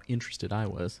 That's how interested I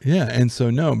was. Yeah. And so,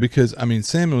 no, because, I mean,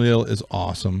 Samuel L. is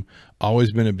awesome.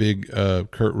 Always been a big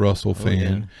Kurt Russell fan.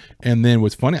 Yeah. And then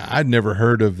what's funny, I'd never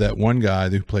heard of that one guy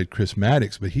who played Chris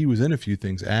Maddox, but he was in a few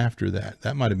things after that.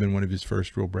 That might have been one of his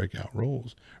first real breakout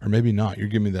roles. Or maybe not. You're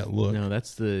giving me that look. No,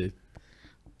 that's the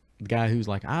guy who's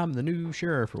like, I'm the new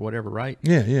sheriff or whatever, right?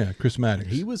 Yeah, Chris Maddox.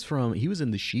 He was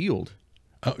in The Shield.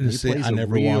 Oh, he plays I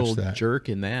never watched that. Jerk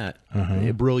in that.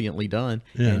 Brilliantly done.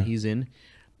 Yeah. And he's in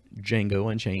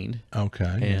Django Unchained.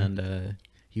 Okay. And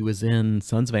he was in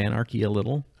Sons of Anarchy a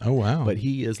little. Oh, wow. But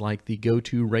he is like the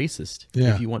go-to racist.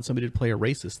 Yeah. If you want somebody to play a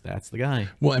racist, that's the guy.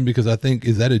 Well, and because I think,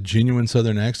 is that a genuine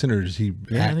Southern accent or does he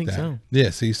act I think that? so. Yeah,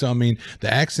 see, so I mean,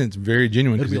 the accent's very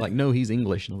genuine. It'll be like, no, he's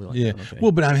English. And it'll be like, yeah. Okay.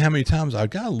 Well, but I mean, how many times I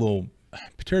got a little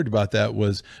perturbed about that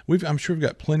was I'm sure we've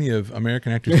got plenty of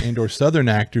American actors and or Southern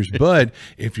actors, but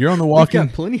if you're on The Walking, we've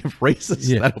got plenty of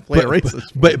racists that'll play a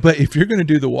racist. But if you're going to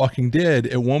do The Walking Dead,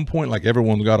 at one point, like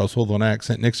everyone got a Southern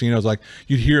accent. Next thing you know, it's like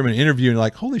you'd hear him in an interview and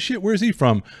like, holy shit, where's he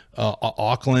from?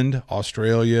 Auckland,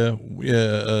 Australia,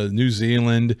 New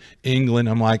Zealand, England.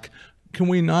 I'm like, can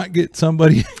we not get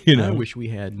somebody? You know, I wish we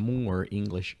had more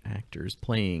English actors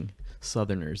playing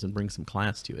Southerners and bring some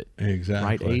class to it.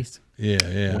 Exactly. Right, Ace? Yeah,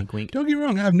 yeah. Wink, wink. Don't get me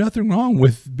wrong. I have nothing wrong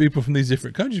with people from these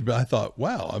different countries, but I thought,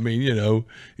 wow. I mean,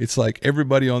 it's like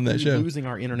everybody on that We're show. losing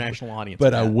our international audience.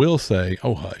 But with I that. will say,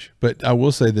 oh hush. But I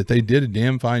will say that they did a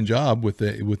damn fine job with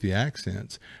the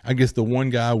accents. I guess the one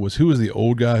guy who was the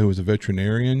old guy who was a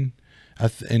veterinarian,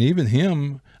 and even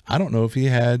him, I don't know if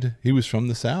he was from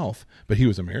the South, but he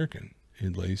was American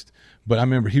at least. But I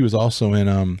remember he was also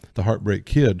in The Heartbreak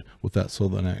Kid with that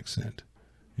Southern accent.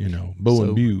 Bo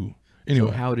and Bew.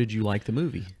 Anyway, so how did you like the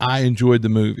movie? I enjoyed the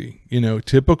movie.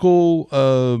 Typical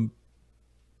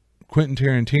Quentin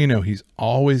Tarantino, he's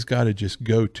always got to just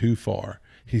go too far.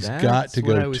 He's got to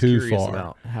go too far.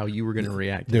 About how you were going to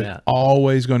react to There's that.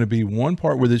 always going to be one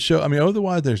part where the show. I mean,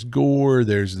 otherwise there's gore.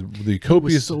 There's the It was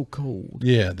copious. so cold.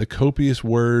 Yeah, the copious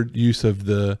word use of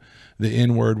the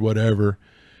N word, whatever.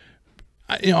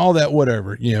 All that,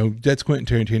 whatever. That's Quentin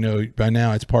Tarantino. By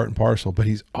now, it's part and parcel. But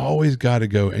he's always got to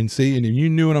go and see. And you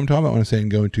knew what I'm talking about when I'm saying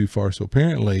going too far. So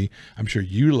apparently, I'm sure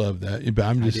you love that. But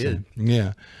I'm just saying,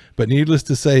 yeah. But needless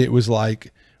to say, it was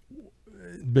like.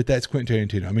 But that's Quentin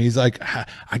Tarantino. I mean, he's like, I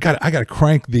got to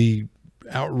crank the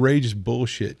outrageous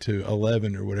bullshit to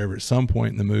 11 or whatever at some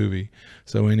point in the movie.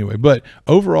 So anyway, but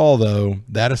overall though,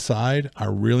 that aside, I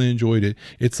really enjoyed it.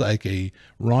 It's like a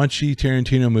raunchy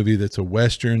Tarantino movie that's a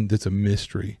Western, that's a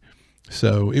mystery.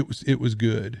 So it was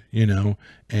good,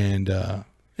 and yeah,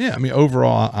 I mean,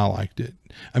 overall I liked it.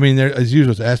 I mean, there, as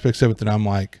usual, there's aspects of it that I'm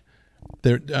like,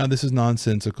 this is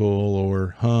nonsensical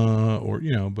or,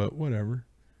 but whatever,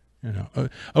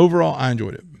 overall I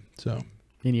enjoyed it. So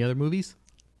Any other movies?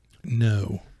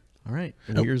 no. All right.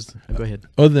 Go ahead.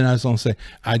 Other than I was going to say,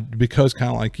 because kind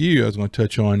of like you, I was going to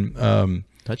touch on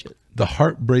Touch it. The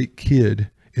Heartbreak Kid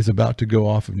is about to go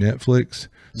off of Netflix.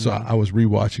 So I was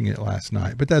rewatching it last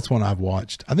night, but that's one I've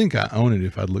watched. I think I own it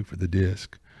if I'd look for the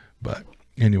disc. But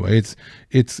anyway,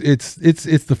 it's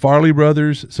the Farley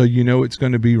brothers, so it's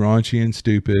going to be raunchy and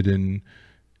stupid and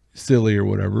silly or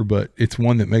whatever, but it's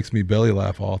one that makes me belly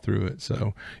laugh all through it.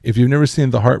 So if you've never seen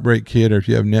The Heartbreak Kid, or if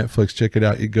you have Netflix, check it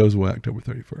out. It goes away October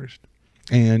 31st.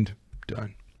 And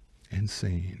done. And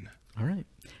seen. All right.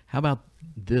 How about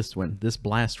this one? This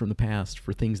blast from the past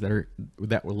for things that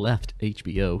were left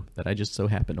HBO that I just so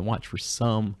happened to watch for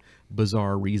some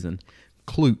bizarre reason.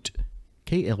 Klute.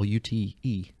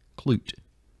 Klute. Klute.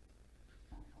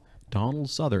 Donald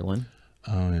Sutherland.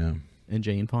 Oh yeah. And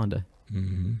Jane Fonda.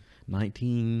 Mm-hmm.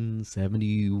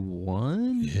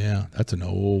 1971. Yeah, that's an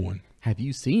old one. Have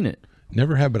you seen it?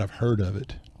 Never have, but I've heard of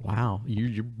it. Wow,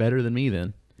 you're better than me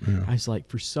then. Yeah. I was like,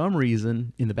 for some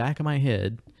reason, in the back of my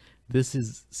head,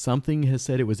 something has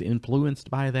said it was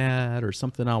influenced by that, or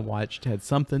something I watched had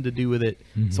something to do with it.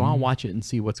 Mm-hmm. So I'll watch it and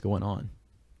see what's going on.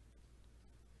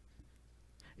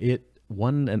 It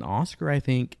won an Oscar, I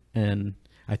think, and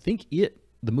I think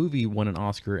the movie won an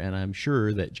Oscar, and I'm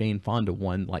sure that Jane Fonda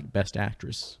won like Best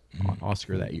Actress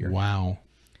Oscar that year. Wow.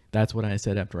 That's what I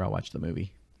said after I watched the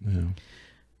movie. Yeah.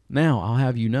 Now, I'll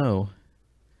have you know,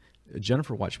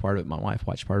 Jennifer watched part of it. My wife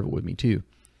watched part of it with me too.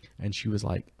 And she was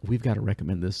like, we've got to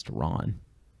recommend this to Ron.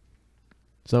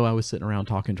 So I was sitting around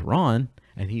talking to Ron,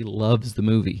 and he loves the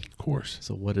movie. Of course.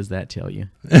 So what does that tell you?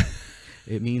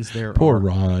 It means there Poor are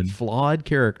Ron. flawed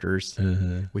characters,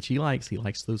 Uh-huh. which he likes. He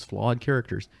likes those flawed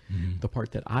characters. Mm-hmm. The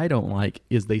part that I don't like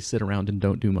is they sit around and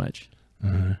don't do much.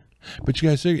 Uh-huh. But you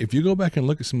guys see, if you go back and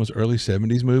look at some of those early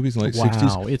 70s movies and late Wow,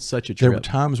 60s, it's such a there trip. were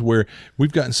times where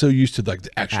we've gotten so used to like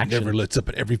the action never lets up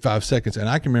at every 5 seconds. And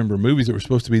I can remember movies that were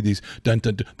supposed to be these dun,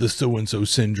 dun, dun, the so-and-so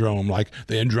syndrome, like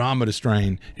the Andromeda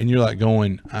strain. And you're like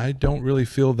going, I don't really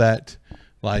feel that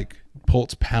like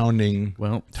pulse pounding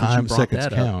Well, time, seconds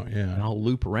that count. up, Yeah. and I'll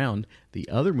loop around. The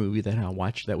other movie that I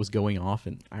watched that was going off,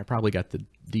 and I probably got the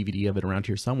DVD of it around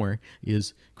here somewhere,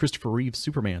 is Christopher Reeve's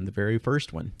Superman, the very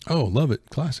first one. Oh, love it.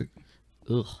 Classic.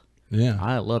 Ugh. Yeah.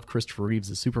 I love Christopher Reeves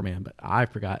as Superman, but I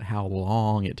forgot how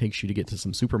long it takes you to get to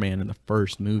some Superman in the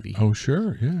first movie. Oh,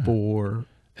 sure. Yeah.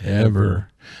 Forever.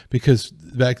 Because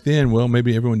back then, well,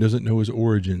 maybe everyone doesn't know his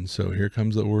origin. So here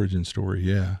comes the origin story.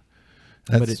 Yeah.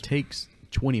 But it takes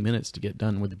 20 minutes to get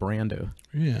done with Brando.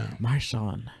 Yeah. My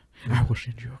son, I will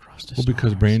send you across the Well,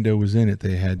 because stars. Brando was in it,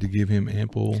 they had to give him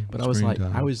ample. But I was like,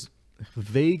 time. I was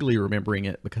vaguely remembering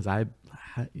it because I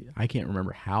can't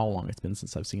remember how long it's been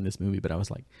since I've seen this movie, but I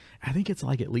was like, I think it's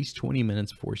like at least 20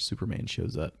 minutes before Superman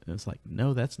shows up. And it's like,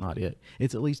 no, that's not it.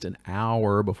 It's at least an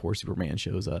hour before Superman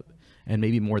shows up. And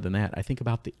maybe more than that. I think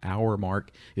about the hour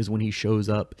mark is when he shows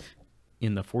up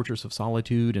in the Fortress of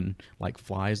Solitude and like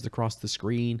flies across the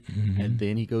screen. Mm-hmm. And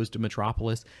then he goes to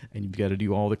Metropolis, and you've got to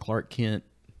do all the Clark Kent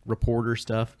reporter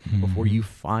stuff before you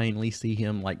finally see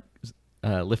him like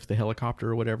lift the helicopter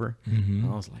or whatever.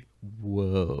 I was like,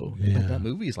 whoa. Yeah. But that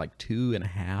movie is like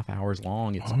 2.5 hours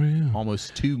long. It's yeah.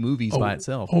 almost 2 movies by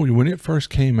itself. Oh, when it first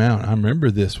came out, I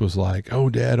remember this was like, oh,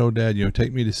 Dad, you know,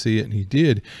 take me to see it. And he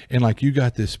did. And like, you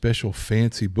got this special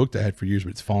fancy book that I had for years,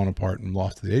 but it's fallen apart and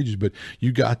lost to the ages. But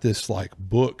you got this like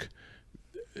book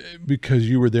because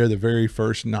you were there the very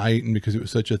first night and because it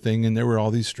was such a thing, and there were all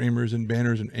these streamers and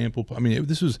banners and ample. I mean,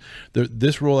 this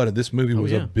rollout of this movie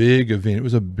was a big event. It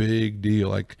was a big deal.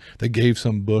 Like they gave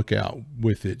some book out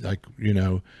with it, like, you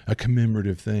know, a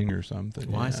commemorative thing or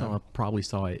something. Well, I probably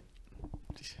saw it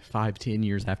 5-10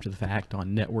 years after the fact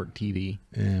on network TV.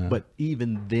 Yeah. But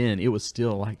even then, it was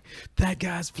still like, that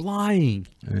guy's flying.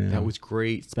 Yeah. That was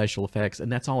great special effects, and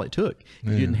that's all it took.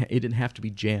 It didn't have to be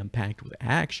jam packed with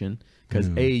action. Because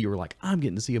you were like, I'm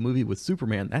getting to see a movie with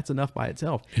Superman. That's enough by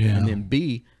itself. Yeah. And then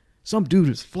B, some dude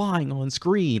is flying on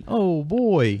screen. Oh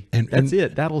boy, that's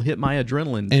it. That'll hit my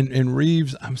adrenaline. And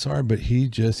Reeves, I'm sorry, but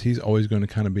he's always going to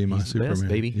kind of be my Superman, best,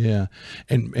 baby. Yeah.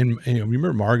 And you know,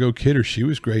 remember Margot Kidder? She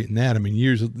was great in that. I mean,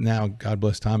 years now, God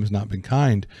bless time has not been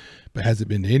kind, but hasn't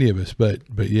been to any of us. But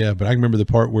yeah, but I remember the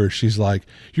part where she's like,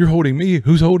 "You're holding me,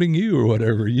 who's holding you?" or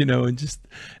whatever, you know,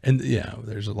 and yeah,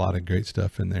 there's a lot of great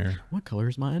stuff in there. What color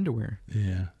is my underwear?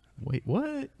 Yeah. Wait,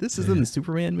 what? This is in the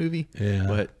Superman movie? Yeah.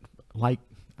 But like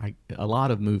a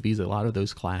lot of movies, a lot of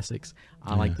those classics,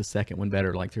 I like the second one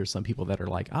better. Like there's some people that are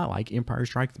like, I like Empire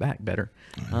Strikes Back better.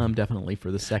 Definitely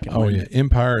for the second one. Oh yeah,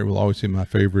 Empire will always be my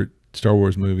favorite Star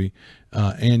Wars movie.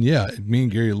 And yeah, me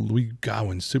and Gary, we got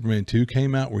when Superman 2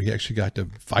 came out, where he actually got to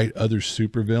fight other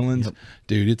supervillains.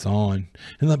 Dude, it's on.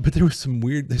 And but there was some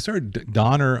weird. They started.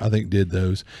 Donner, I think, did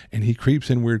those, and he creeps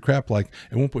in weird crap. Like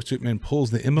at one point, Superman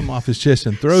pulls the emblem off his chest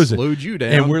and throws Slowed you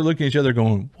down. And we're looking at each other,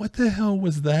 going, "What the hell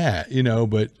was that?" You know.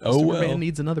 But Superman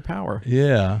needs another power.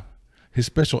 Yeah. His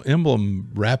special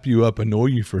emblem wrap you up, annoy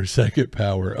you for a second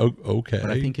power. Okay. But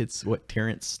I think it's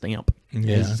Terrence Stamp.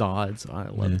 His Zod. So I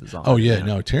love the Zod. Oh yeah,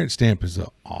 no, Terrence Stamp is an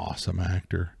awesome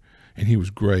actor, and he was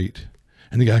great.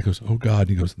 And the guy goes, "Oh God," and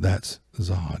he goes, "That's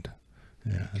Zod."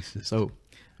 Yeah. That's just, so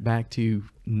back to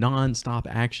non-stop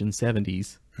action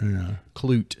 70s. Yeah.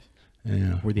 Clute.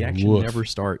 Yeah. Where the action never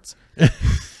starts.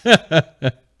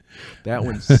 That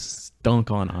one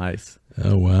stunk on ice.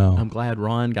 Oh wow! I'm glad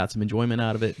Ron got some enjoyment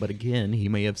out of it, but again, he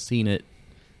may have seen it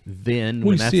then.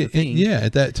 Well, that's the thing. Yeah,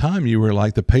 at that time you were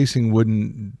like the pacing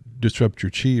wouldn't disrupt your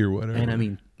chi or whatever. And I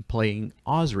mean, playing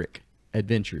Osric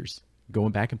adventures,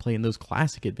 going back and playing those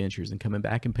classic adventures, and coming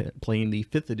back and playing the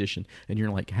 5th edition, and you're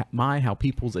like, how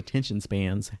people's attention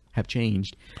spans have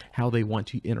changed, how they want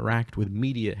to interact with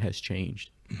media has changed.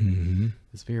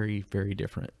 It's very, very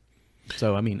different.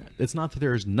 So, I mean, it's not that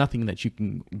there's nothing that you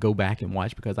can go back and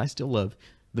watch, because I still love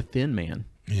The Thin Man.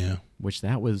 Yeah. Which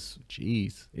that was,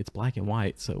 geez, it's black and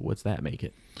white. So what's that make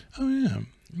it? Oh, yeah.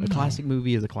 A classic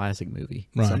movie is a classic movie.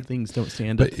 Right. Some things don't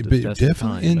stand up to the but test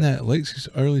definitely of time, in that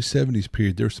early 70s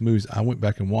period, there were some movies I went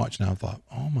back and watched, and I thought,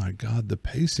 oh my God, the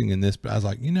pacing in this. But I was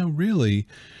like, you know, really,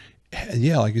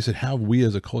 yeah, like you said, how we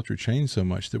as a culture changed so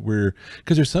much that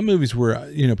because there's some movies where,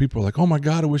 you know, people are like, oh my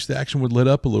God, I wish the action would let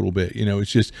up a little bit. You know, it's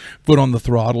just foot on the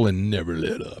throttle and never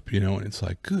let up, you know, and it's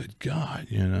like, good God,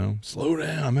 you know, slow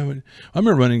down. I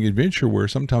remember running an adventure where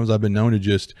sometimes I've been known to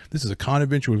this is a con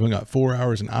adventure. We've only got 4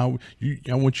 hours, and I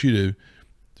want you to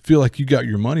feel like you got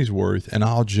your money's worth, and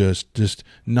I'll just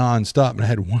nonstop. And I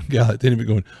had one guy at the end of it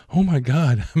going, oh my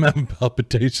God, I'm having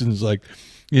palpitations. Like,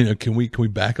 you know, can we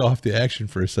back off the action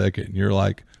for a second? And you're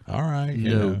like, all right. No,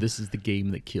 you know. this is the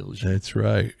game that kills you. That's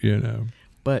right. You know.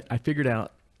 But I figured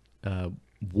out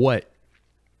what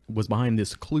was behind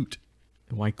this Clute,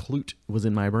 why Clute was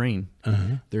in my brain.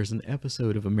 There's an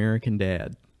episode of American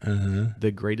Dad,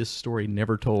 The Greatest Story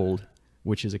Never Told,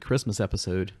 which is a Christmas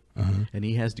episode, and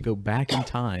he has to go back in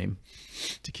time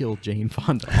to kill Jane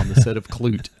Fonda on the set of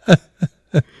Clute.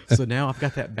 So now I've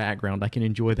got that background. I can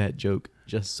enjoy that joke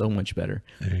just so much better.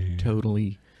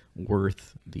 Totally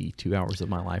worth the 2 hours of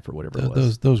my life or whatever it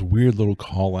was. Those weird little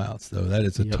call outs, though. That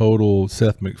is a total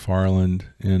Seth MacFarlane,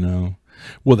 you know.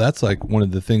 Well, that's like one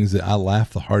of the things that I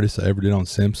laughed the hardest I ever did on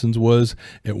Simpsons was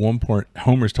at one point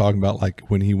Homer's talking about like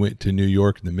when he went to New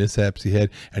York and the mishaps he had,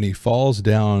 and he falls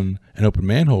down an open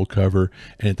manhole cover,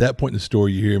 and at that point in the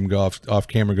story you hear him go off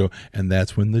camera go, and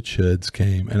that's when the chuds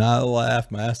came. And I laughed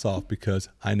my ass off because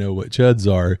I know what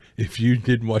chuds are. If you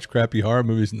didn't watch crappy horror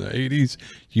movies in the 80s,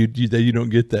 you don't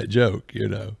get that joke, you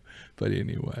know. But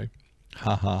anyway,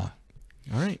 haha.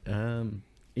 All right.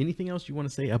 Anything else you want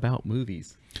to say about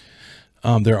movies?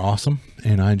 They're awesome,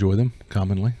 and I enjoy them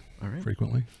commonly,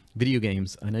 frequently. Video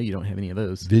games. I know you don't have any of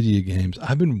those. Video games.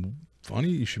 Funny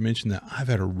you should mention that. I've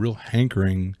had a real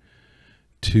hankering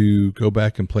to go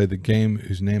back and play the game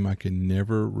whose name I can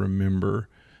never remember,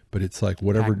 but it's like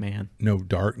whatever. Pac-Man. No,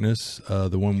 Darkness.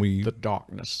 The one we. The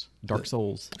Darkness. Dark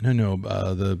Souls. No.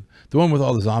 The one with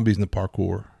all the zombies and the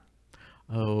parkour.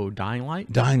 Oh, Dying Light?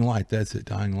 Dying Light, that's it.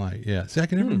 Dying Light, yeah. See, I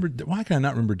can never remember. Why can I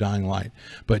not remember Dying Light?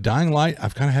 But Dying Light,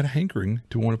 I've kind of had a hankering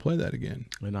to want to play that again.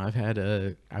 And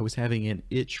I was having an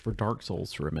itch for Dark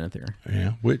Souls for a minute there.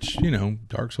 Yeah, which,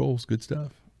 Dark Souls, good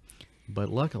stuff. But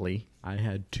luckily, I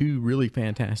had 2 really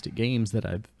fantastic games that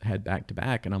I've had back to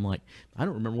back, and I'm like, I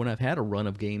don't remember when I've had a run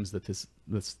of games that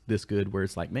this good, where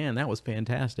it's like, man, that was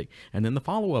fantastic, and then the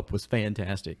follow up was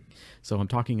fantastic. So I'm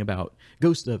talking about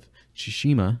Ghost of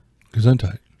Tsushima,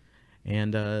 Gesundheit,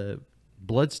 and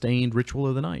Bloodstained: Ritual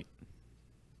of the Night.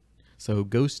 So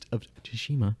Ghost of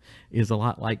Tsushima is a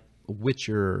lot like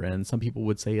Witcher, and some people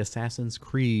would say Assassin's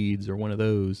Creeds or one of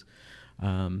those.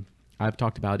 I've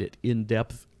talked about it in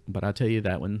depth. But I'll tell you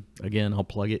that one, again, I'll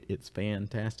plug it. It's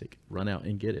fantastic. Run out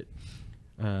and get it.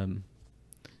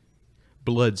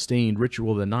 Bloodstained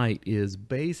Ritual of the Night is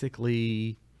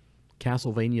basically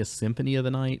Castlevania Symphony of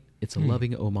the Night. It's a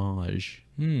loving homage.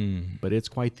 But it's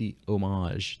quite the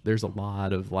homage. There's a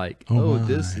lot of like,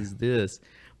 this is this.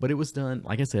 But it was done,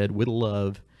 like I said, with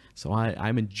love. So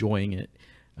I'm enjoying it.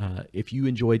 If you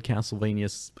enjoyed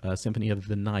Castlevania Symphony of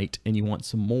the Night and you want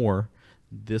some more,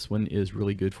 this one is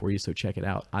really good for you, so check it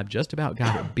out. I've just about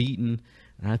got it beaten,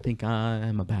 and I think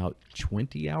I'm about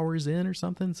 20 hours in or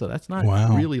something, so that's not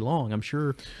really long. I'm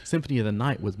sure Symphony of the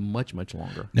Night was much, much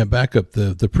longer. Now, back up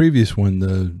the previous one,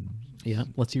 Yeah,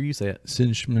 let's hear you say it.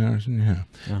 Yeah.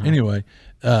 Anyway,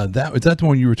 is that the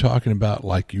one you were talking about?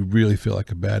 Like you really feel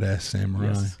like a badass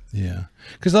samurai? Yes. Yeah.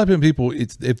 Because a lot of people,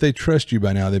 if they trust you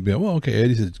by now, they'd be like, well, okay,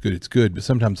 Eddie says it's good, it's good. But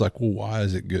sometimes, like, well, why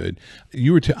is it good?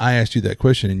 I asked you that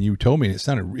question, and you told me, and it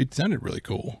sounded really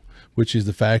cool. Which is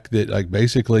the fact that, like,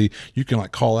 basically you can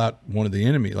like call out one of the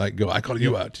enemy, like go, I call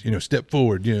you out, step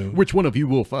forward, Which one of you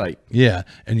will fight? Yeah,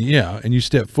 and you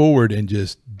step forward and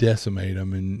just decimate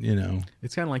them, and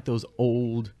It's kind of like those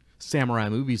old samurai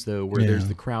movies, though, where there's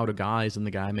the crowd of guys and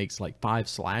the guy makes like 5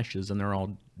 slashes and they're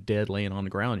all dead laying on the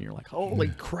ground, and you're like, holy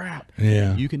crap!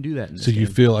 Yeah, you can do that. In this so you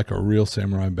game. feel like a real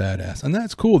samurai badass, and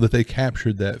that's cool that they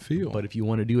captured that feel. But if you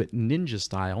want to do it ninja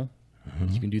style,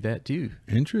 you can do that too.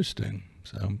 Interesting.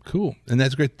 So cool, and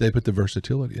that's great. They put the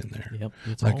versatility in there. Yep,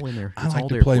 it's all in there. I like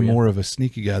to play more of a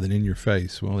sneaky guy than in your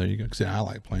face. Well, there you go. Because I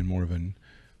like playing more of an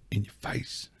in your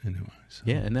face anyway. So.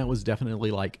 Yeah, and that was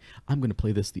definitely like, I'm going to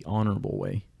play this the honorable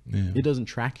way. Yeah. It doesn't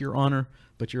track your honor,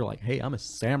 but you're like, hey, I'm a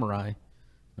samurai.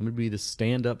 I'm going to be the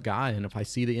stand-up guy, and if I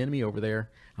see the enemy over there,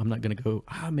 I'm not going to go,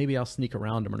 maybe I'll sneak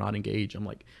around him or not engage. I'm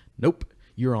like, nope,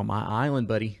 you're on my island,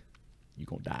 buddy. You're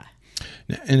going to die.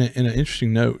 Now, in an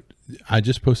interesting note, I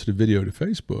just posted a video to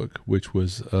Facebook, which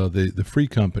was the free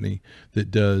company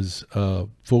that does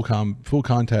full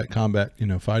contact combat,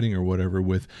 fighting or whatever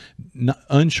with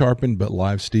unsharpened but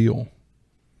live steel.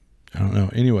 I don't know.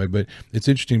 Anyway, but it's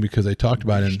interesting because they talked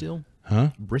about it. Steel?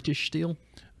 Huh? British steel?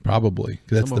 Probably.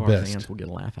 That's some the of our best. fans will get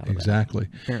a laugh out of exactly.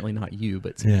 that. Apparently not you,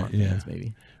 but some of our fans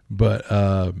maybe. But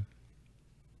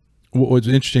what's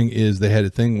interesting is they had a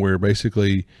thing where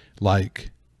basically,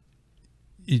 like,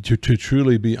 to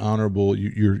truly be honorable,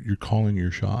 you're calling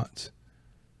your shots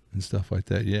and stuff like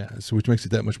that. Yeah, so which makes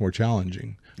it that much more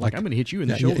challenging. Like I'm going to hit you in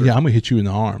the shoulder. Yeah, I'm going to hit you in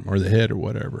the arm or the head or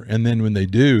whatever. And then when they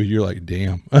do, you're like,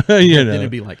 damn. Then it'd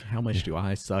be like, how much do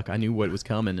I suck? I knew what was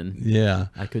coming, and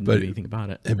I couldn't do anything about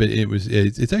it. But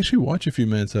it's actually, watch a few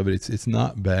minutes of it. It's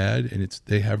not bad, and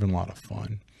they having a lot of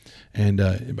fun. And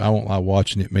I won't lie,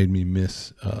 watching it made me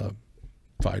miss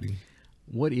fighting.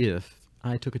 What if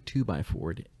I took a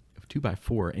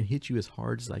 2x4 and hit you as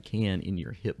hard as I can in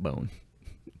your hip bone?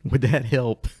 Would that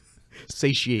help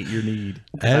satiate your need?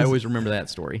 I always remember that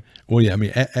story. Well, yeah, I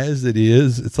mean, as it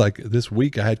is, it's like this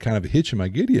week I had kind of a hitch in my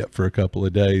giddy up for a couple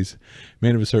of days,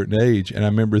 man of a certain age. And I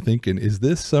remember thinking, is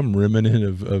this some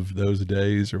remnant of those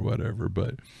days or whatever?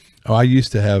 But I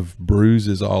used to have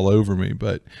bruises all over me.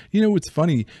 But you know what's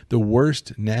funny? The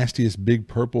worst, nastiest, big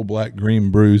purple, black, green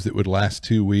bruise that would last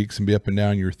 2 weeks and be up and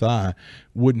down your thigh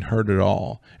wouldn't hurt at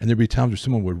all. And there'd be times where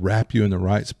someone would wrap you in the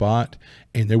right spot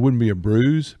and there wouldn't be a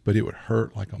bruise, but it would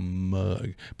hurt like a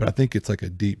mug. But I think it's like a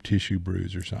deep tissue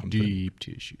bruise or something. Deep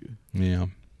tissue. Yeah.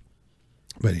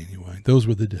 But anyway, those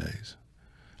were the days.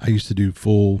 I used to do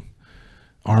full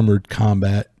armored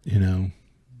combat,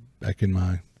 back in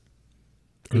my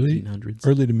early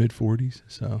to mid 40s.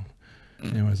 So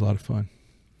anyway, it was a lot of fun.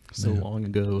 So long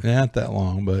ago. Not that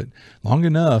long, but long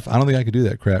enough. I don't think I could do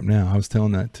that crap now. I was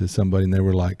telling that to somebody and they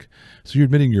were like, so you're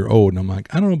admitting you're old? And I'm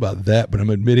like, I don't know about that, but I'm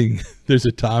admitting there's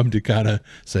a time to kind of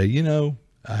say,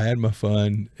 I had my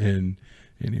fun and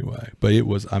Anyway, but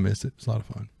I missed it. It's a lot of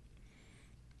fun.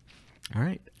 All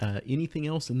right. Anything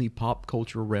else in the pop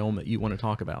culture realm that you want to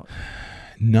talk about?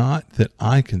 Not that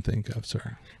I can think of,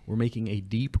 sir. We're making a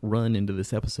deep run into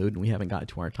this episode, and we haven't got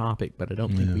to our topic, but I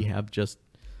don't think we have just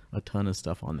a ton of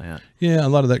stuff on that. Yeah, a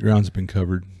lot of that ground's been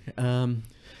covered.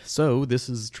 So this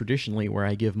is traditionally where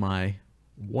I give my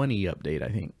 1E update, I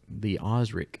think, the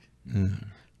Osric.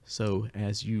 So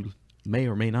as you may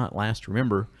or may not last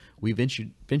remember, we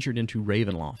ventured into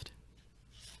Ravenloft.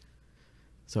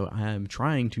 So I'm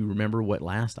trying to remember what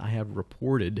last I have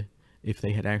reported, if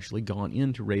they had actually gone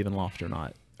into Ravenloft or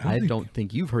not. I don't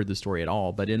think you've heard the story at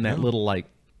all, but in that little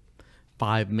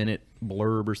 5-minute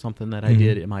blurb or something that I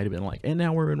did, it might have been like, and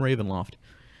now we're in Ravenloft.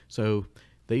 So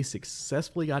they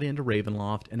successfully got into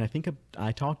Ravenloft, and I think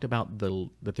I talked about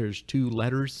that there's 2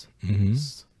 letters.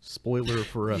 Spoiler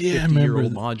for a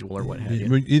 50-year-old module or what have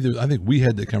you. I think we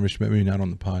had that conversation, but maybe not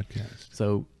on the podcast.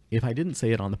 So if I didn't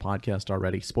say it on the podcast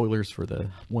already, spoilers for the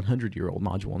 100-year-old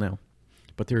module now.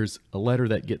 But there's a letter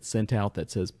that gets sent out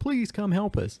that says, please come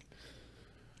help us.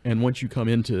 And once you come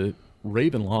into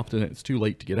Ravenloft and it's too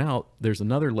late to get out, there's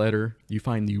another letter. You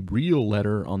find the real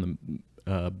letter on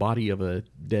the body of a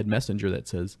dead messenger that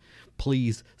says,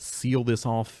 please seal this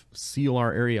off, seal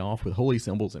our area off with holy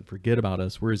symbols and forget about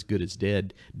us. We're as good as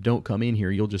dead. Don't come in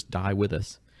here. You'll just die with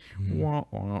us. Wah,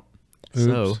 wah.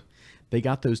 So they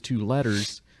got those 2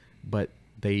 letters, but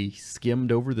they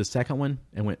skimmed over the second one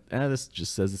and went, this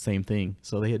just says the same thing.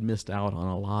 So they had missed out on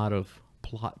a lot of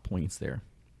plot points there.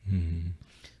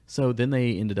 So then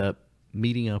they ended up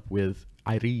meeting up with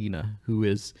Irina, who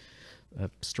is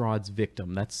Strahd's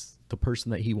victim. That's the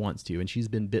person that he wants to, and she's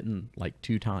been bitten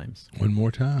 2 times. One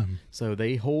more time. So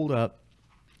they hold up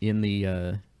in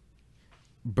the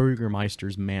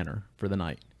Burgermeister's manor for the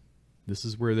night. This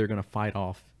is where they're going to fight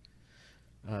off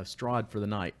Strahd for the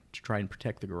night to try and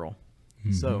protect the girl.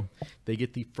 So they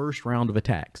get the first round of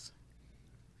attacks,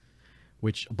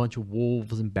 which a bunch of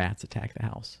wolves and bats attack the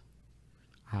house.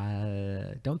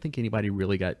 I don't think anybody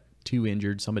really got too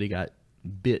injured. Somebody got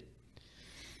bit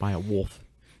by a wolf,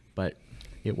 but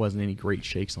it wasn't any great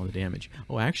shakes on the damage.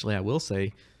 Oh, actually, I will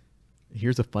say,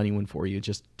 here's a funny one for you,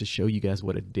 just to show you guys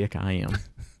what a dick I am.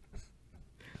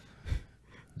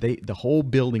 The whole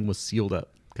building was sealed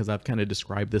up, because I've kind of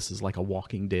described this as like a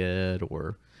Walking Dead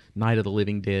or Night of the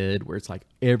Living Dead, where it's like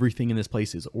everything in this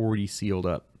place is already sealed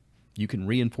up. You can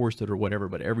reinforce it or whatever,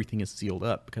 but everything is sealed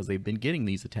up because they've been getting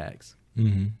these attacks.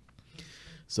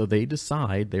 So they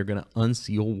decide they're going to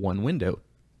unseal one window.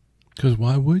 Because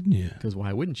why wouldn't you? Because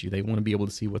why wouldn't you? They want to be able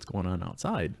to see what's going on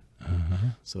outside.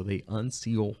 So they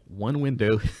unseal one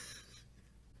window.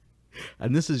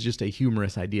 And this is just a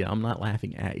humorous idea. I'm not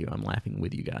laughing at you. I'm laughing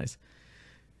with you guys.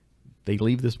 They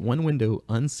leave this one window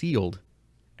unsealed,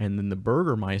 and then the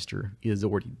Burgermeister is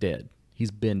already dead.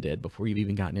 He's been dead before you've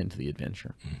even gotten into the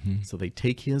adventure. So they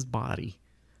take his body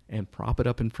and prop it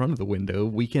up in front of the window,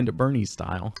 Weekend at Bernie's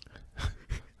style,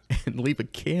 and leave a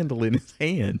candle in his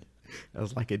hand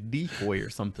as like a decoy or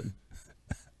something.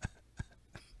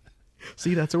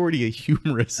 See, that's already a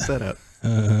humorous setup.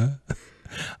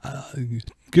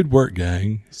 Good work,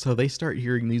 gang. So they start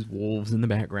hearing these wolves in the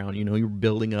background. You know, you're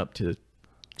building up to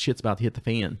shit's about to hit the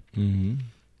fan.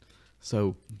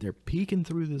 So they're peeking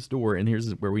through this door, and here's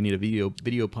where we need a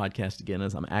video podcast again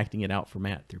as I'm acting it out for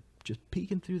Matt. They're just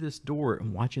peeking through this door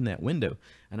and watching that window,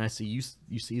 and I see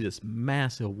you see this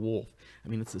massive wolf. I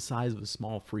mean, it's the size of a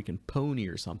small freaking pony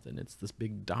or something. It's this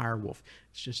big dire wolf.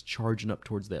 It's just charging up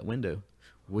towards that window.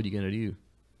 What are you gonna do?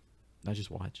 I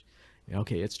just watch.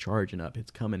 Okay, it's charging up.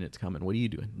 It's coming. It's coming. What are you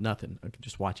doing? Nothing. Okay,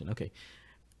 just watching. Okay.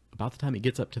 About the time it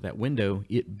gets up to that window,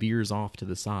 it veers off to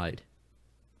the side.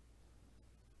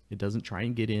 It doesn't try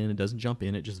and get in. It doesn't jump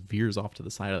in. It just veers off to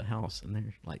the side of the house. And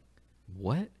they're like,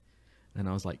 what? And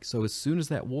I was like, so as soon as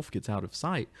that wolf gets out of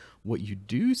sight, what you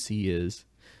do see is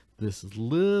this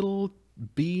little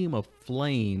beam of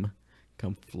flame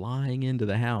come flying into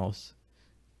the house.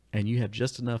 And you have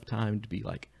just enough time to be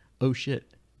like, oh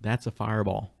shit, that's a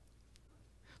fireball.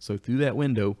 So through that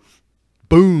window,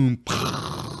 boom,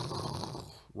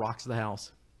 rocks the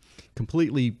house.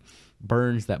 Completely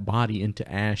burns that body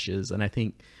into ashes, and I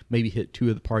think maybe hit 2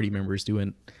 of the party members,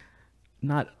 doing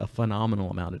not a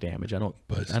phenomenal amount of damage. I don't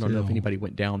know if anybody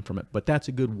went down from it, but that's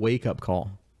a good wake-up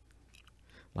call.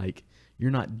 Like,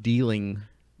 you're not dealing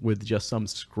with just some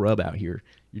scrub out here.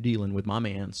 You're dealing with my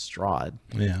man Strahd.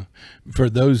 Yeah. For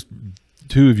those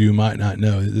 2 of you who might not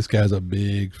know, this guy's a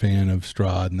big fan of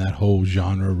Strahd and that whole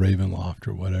genre, Ravenloft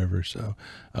or whatever. So,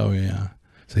 oh yeah.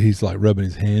 So he's like rubbing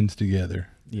his hands together.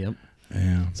 Yep.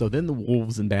 Yeah. So then the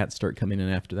wolves and bats start coming in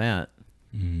after that.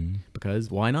 because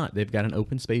why not? They've got an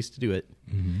open space to do it.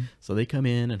 So they come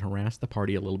in and harass the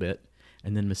party a little bit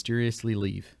and then mysteriously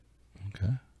leave.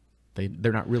 Okay.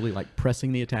 They're not really like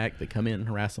pressing the attack. They come in and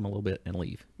harass them a little bit and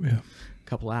leave. Yeah. A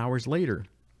couple of hours later,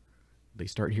 they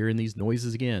start hearing these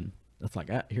noises again. It's like,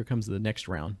 here comes the next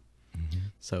round.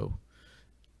 So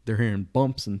they're hearing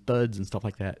bumps and thuds and stuff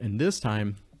like that. And this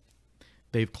time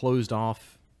they've closed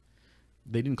off.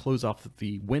 They didn't close off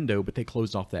the window, but they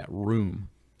closed off that room.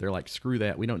 They're like, screw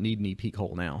that. We don't need any peek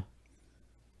hole now.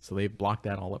 So they've blocked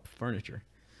that all up with furniture.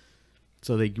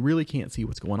 So they really can't see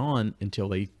what's going on until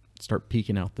they start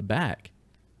peeking out the back.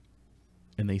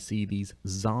 And they see these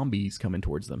zombies coming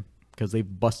towards them because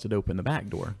they've busted open the back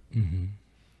door.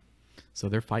 So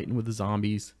they're fighting with the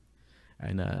zombies.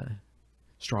 And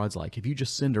Strahd's like, if you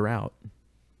just send her out,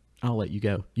 I'll let you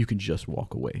go. You can just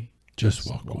walk away. Just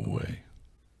walk away.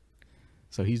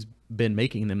 So he's been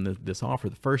making them this offer.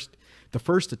 The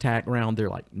first attack round, they're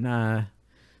like, nah.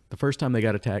 The first time they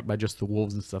got attacked by just the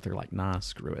wolves and stuff, they're like, nah,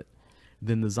 screw it.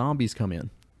 Then the zombies come in.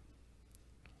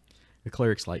 The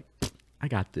cleric's like, I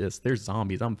got this. There's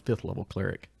zombies. I'm 5th level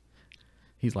cleric.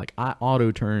 He's like, I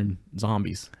auto-turn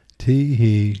zombies.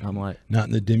 Tee-hee. I'm like, not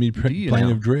in the plane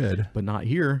of dread. But not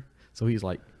here. So he's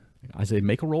like, I say,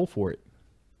 make a roll for it.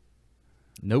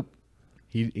 Nope.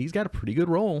 He's got a pretty good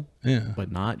roll,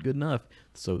 but not good enough.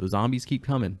 So the zombies keep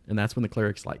coming, and that's when the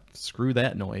cleric's like, screw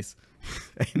that noise,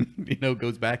 and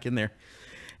goes back in there.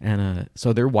 And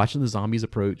so they're watching the zombies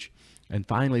approach, and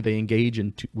finally they engage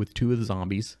with 2 of the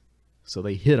zombies. So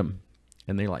they hit them,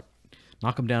 and they like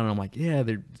knock them down. And I'm like, yeah,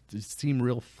 they seem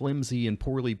real flimsy and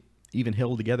poorly even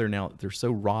held together now. They're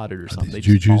so rotted or something. They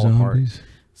just fall apart.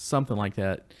 Something like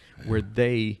that, where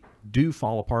they do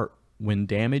fall apart when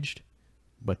damaged,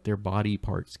 but their body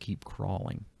parts keep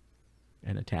crawling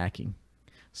and attacking.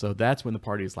 So that's when the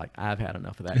party is like, I've had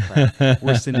enough of that crap.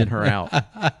 We're sending her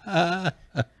out.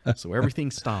 So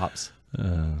everything stops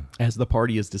as the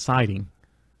party is deciding,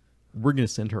 we're going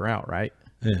to send her out, right?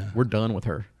 Yeah. We're done with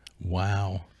her.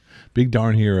 Wow. Big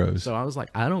darn heroes. So I was like,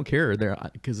 I don't care.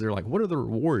 Because they're like, what are the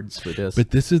rewards for this?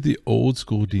 But this is the old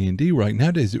school D&D, right?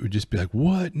 Nowadays, it would just be like,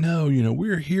 what? No,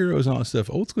 we're heroes and all that stuff.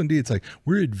 Old school D&D, it's like,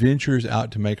 we're adventurers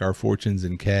out to make our fortunes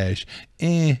in cash.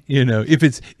 If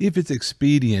it's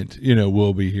expedient,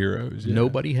 we'll be heroes. Yeah.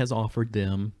 Nobody has offered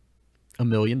them $1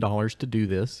 million to do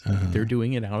this. They're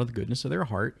doing it out of the goodness of their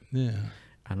heart. Yeah.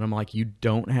 And I'm like, you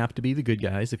don't have to be the good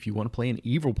guys. If you want to play an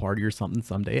evil party or something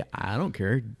someday, I don't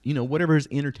care. Whatever is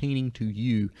entertaining to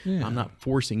you. Yeah. I'm not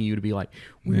forcing you to be like,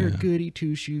 we're goody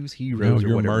two-shoes heroes or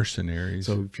you're whatever. Mercenaries.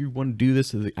 So if you want to do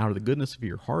this out of the goodness of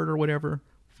your heart or whatever,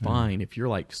 fine. If you're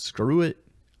like, screw it,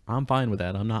 I'm fine with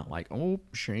that. I'm not like, oh,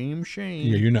 shame. Yeah,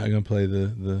 you're not going to play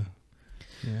the.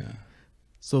 Yeah.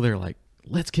 So they're like,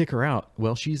 let's kick her out.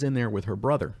 Well, she's in there with her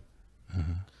brother.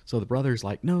 So the brother's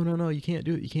like, no, you can't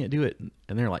do it. You can't do it.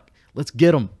 And they're like, let's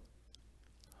get them.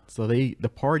 So the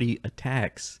party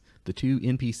attacks the 2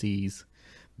 NPCs,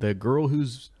 the girl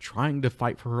who's trying to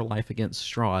fight for her life against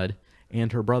Strahd,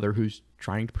 and her brother who's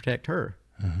trying to protect her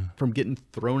from getting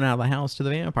thrown out of the house to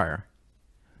the vampire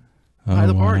by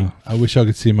the party. Wow. I wish I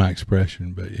could see my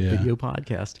expression, but yeah. Video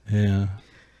podcast. Yeah.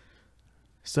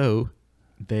 So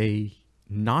they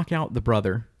knock out the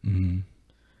brother.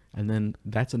 And then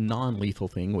that's a non-lethal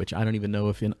thing, which I don't even know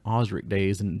if in Osric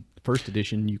days in 1st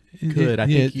edition you could. I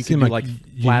think you could do like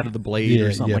flat of the blade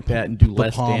or something like that and do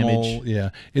less damage. Yeah,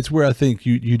 it's where I think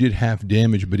you did half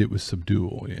damage, but it was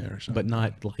subdual, or something. But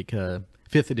not like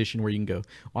 5th edition where you can go,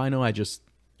 well, I know I just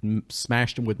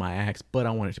smashed him with my axe, but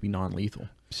I want it to be non-lethal.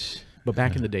 But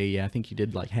back in the day, I think you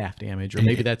did like half damage, or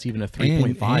maybe that's even a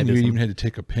 3.5. And you even had to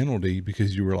take a penalty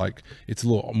because you were like, it's a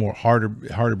little more harder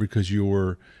because you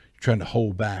were trying to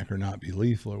hold back or not be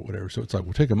lethal or whatever. So it's like,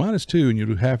 we'll take a -2 and you'll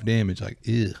do half damage. Like,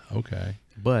 ew, okay.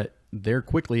 But they're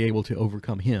quickly able to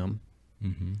overcome him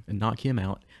and knock him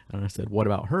out. And I said, what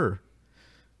about her?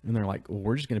 And they're like, well,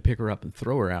 we're just going to pick her up and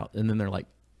throw her out. And then they're like,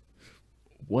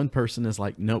 one person is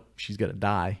like, nope, she's going to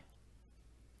die.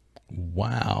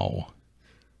 Wow.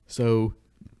 So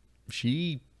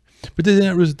she... But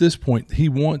then at this point, he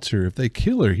wants her. If they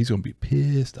kill her, he's going to be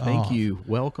pissed off. Thank you.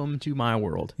 Welcome to my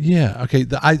world. Yeah. Okay.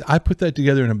 I put that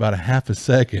together in about a half a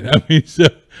second. I mean, so,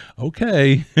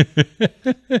 okay.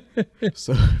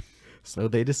 So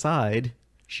they decide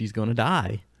she's going to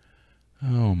die.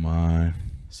 Oh, my.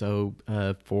 So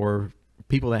for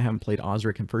people that haven't played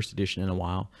Osric in 1st edition in a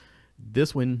while,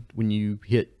 this one, when you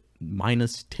hit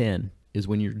 -10, is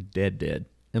when you're dead.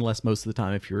 Unless most of the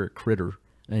time, if you're a critter,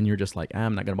 and you're just like,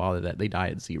 I'm not going to bother that. They die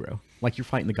at 0. Like you're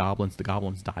fighting the goblins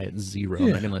die at 0. Yeah.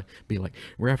 I'm not going to be like,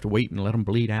 we're going to have to wait and let them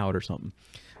bleed out or something.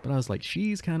 But I was like,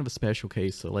 she's kind of a special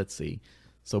case, so let's see.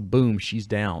 So boom, she's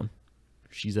down.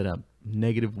 She's at a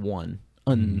 -1,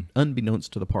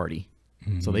 unbeknownst to the party.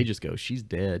 So they just go, she's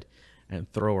dead,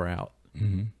 and throw her out.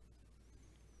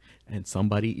 And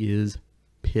somebody is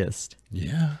pissed.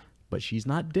 Yeah. But she's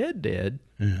not dead.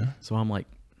 Yeah. So I'm like,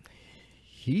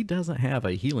 he doesn't have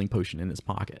a healing potion in his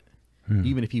pocket.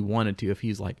 Even if he wanted to, if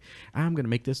he's like, I'm going to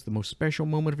make this the most special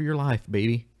moment of your life,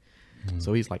 baby.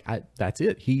 So he's like, that's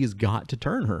it. He has got to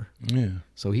turn her. Yeah.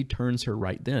 So he turns her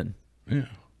right then. Yeah.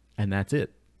 And that's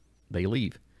it. They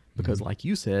leave. Because like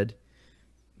you said,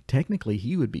 technically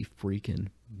he would be freaking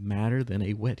madder than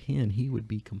a wet hen. He would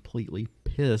be completely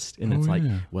pissed. And it's like,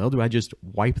 well, do I just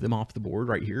wipe them off the board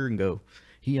right here and go,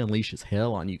 he unleashes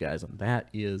hell on you guys? And that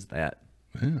is that.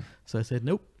 Yeah. So I said,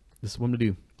 nope, this is what I'm going to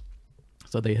do.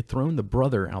 So they had thrown the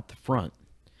brother out the front.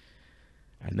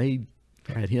 And they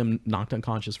had him knocked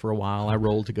unconscious for a while. I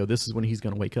rolled to go, this is when he's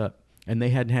going to wake up. And they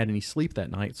hadn't had any sleep that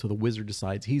night, so the wizard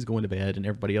decides he's going to bed, and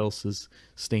everybody else is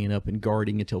staying up and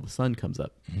guarding until the sun comes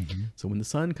up. So when the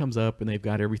sun comes up and they've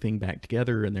got everything back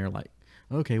together, and they're like,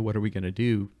 okay, what are we going to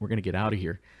do? We're going to get out of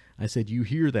here. I said, you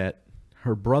hear that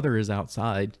her brother is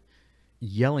outside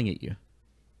yelling at you,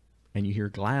 and you hear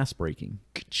glass breaking.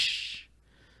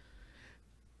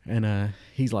 And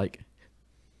he's like,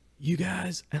 you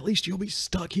guys, at least you'll be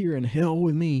stuck here in hell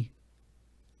with me.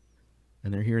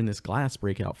 And they're hearing this glass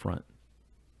break out front.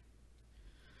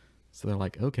 So they're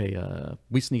like, okay,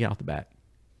 we sneak out the back.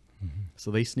 So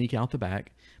they sneak out the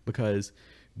back because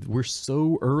we're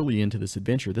so early into this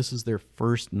adventure. This is their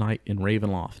first night in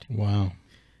Ravenloft. Wow.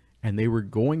 And they were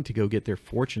going to go get their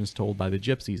fortunes told by the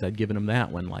gypsies. I'd given them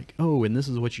that one, like, oh, and this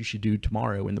is what you should do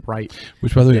tomorrow in the bright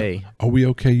Which, by the day. way, are we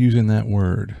okay using that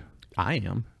word? I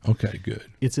am. Okay, good.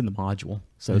 It's in the module.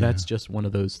 So that's just one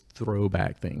of those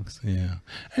throwback things. Yeah.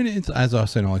 And it's, as I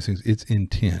was saying, all these things, it's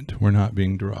intent. We're not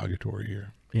being derogatory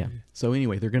here. Yeah. So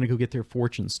anyway, they're going to go get their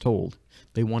fortunes told.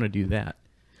 They want to do that.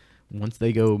 Once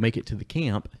they go make it to the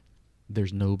camp,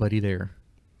 there's nobody there.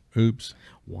 Oops.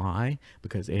 Why?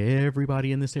 Because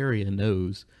everybody in this area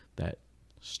knows that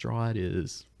Strahd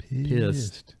is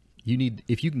pissed. You need,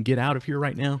 if you can get out of here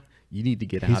right now, you need to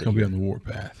get out of here. He's going to be on the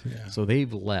warpath. Yeah. So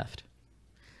they've left.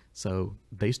 So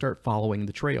they start following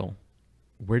the trail.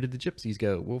 Where did the gypsies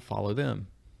go? We'll follow them.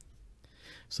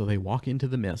 So they walk into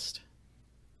the mist.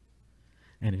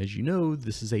 And as you know,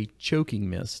 this is a choking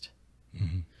mist.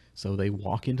 So they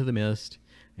walk into the mist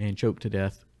and choke to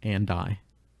death and die.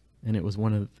 And it was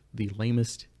one of the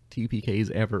lamest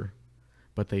TPKs ever.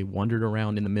 But they wandered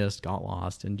around in the mist, got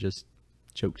lost, and just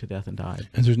choked to death and died.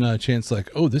 And there's not a chance like,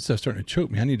 oh, this stuff's starting to choke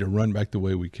me. I need to run back the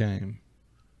way we came.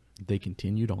 They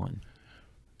continued on.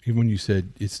 Even when you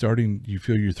said it's starting, you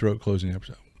feel your throat closing up.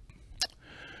 So,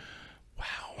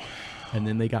 wow. And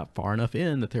then they got far enough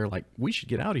in that they're like, we should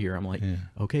get out of here. I'm like,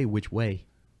 okay, which way?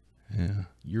 Yeah.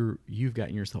 You've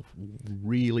gotten yourself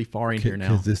really far in here now.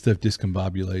 Because this stuff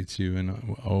discombobulates you.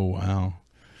 And oh, wow.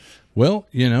 Well,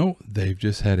 you know, they've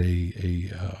just had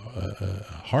a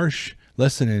harsh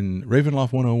lesson in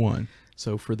Ravenloft 101.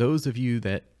 So for those of you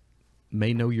that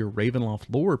may know your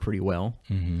Ravenloft lore pretty well,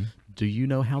 do you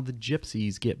know how the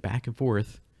gypsies get back and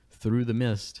forth through the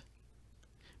mist?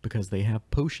 Because they have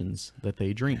potions that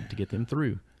they drink to get them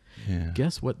through. Yeah.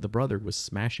 Guess what the brother was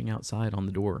smashing outside on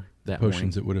the door that Potions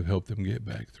morning? that would have helped them get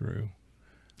back through.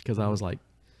 Because I was like,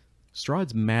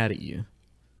 Strahd's mad at you.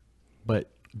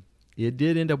 But it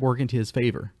did end up working to his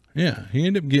favor. Yeah, he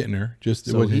ended up getting her. Just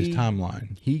it wasn't his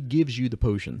timeline. He gives you the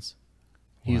potions.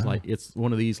 He's like, it's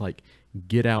one of these like,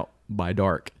 get out by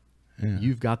dark. Yeah.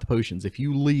 You've got the potions. If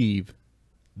you leave,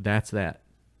 that's that.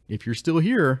 If you're still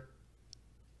here,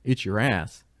 it's your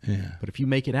ass. Yeah. But if you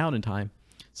make it out in time,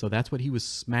 so that's what he was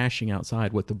smashing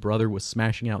outside, what the brother was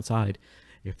smashing outside.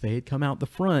 If they had come out the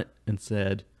front and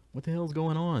said, what the hell's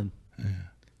going on?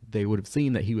 They would have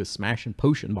seen that he was smashing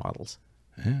potion bottles.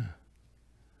 Yeah.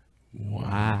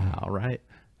 Wow, right?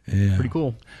 Yeah. Pretty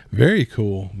cool. Very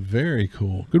cool. Very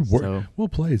cool. Good work. So, well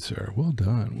played, sir. Well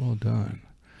done. Well done.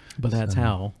 But that's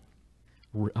how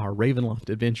our Ravenloft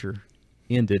adventure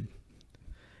ended.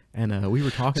 And we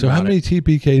were talking so about how many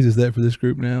TPKs is that for this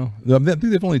group now? I think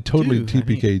they've only totally 2,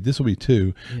 TPK'd. This will be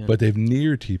 2, but they've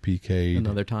near TPK'd.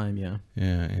 another time, yeah.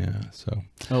 Yeah. So.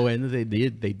 Oh, and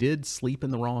they did sleep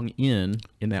in the wrong inn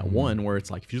in that one where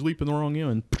it's like, if you sleep in the wrong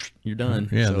inn, you're done.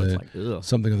 Yeah. So it's like, ugh.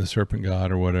 Something of the Serpent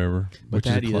God or whatever, But which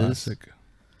that is a classic.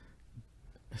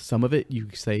 Some of it you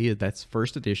say that's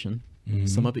first edition.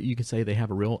 Some of it you can say they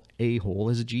have a real a-hole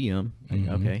as a GM.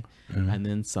 Okay. And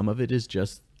then some of it is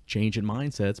just changing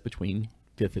mindsets between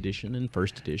 5th edition and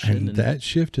 1st edition. And that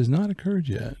shift has not occurred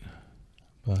yet.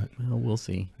 But well, we'll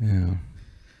see. yeah.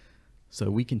 So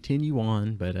we continue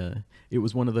on, but it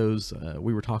was one of those,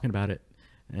 we were talking about it,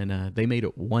 and they made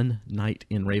it one night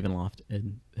in Ravenloft,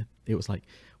 and it was like,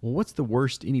 well, what's the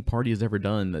worst any party has ever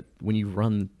done that when you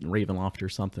run Ravenloft or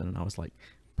something? And I was like,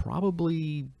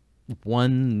 probably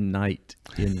one night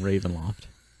in Ravenloft.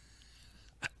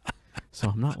 So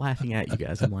I'm not laughing at you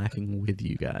guys. I'm laughing with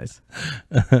you guys.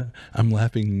 I'm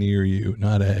laughing near you,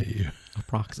 not at you.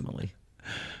 Approximately.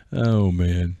 Oh,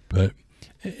 man. But,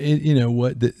 you know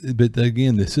what? But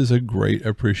again, this is a great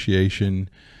appreciation,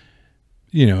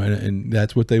 you know, and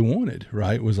that's what they wanted,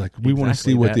 right? Was like, we want to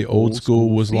see what the old school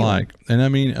was feeling like. And I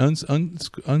mean,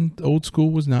 old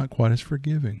school was not quite as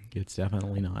forgiving. It's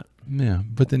definitely not. Yeah.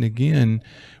 But then again,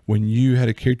 when you had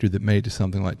a character that made it to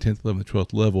something like 10th, 11th,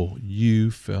 12th level,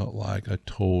 you felt like a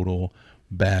total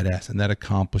badass. And that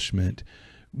accomplishment,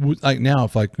 like now,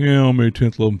 if like, yeah, I made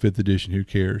 10th level, 5th edition, who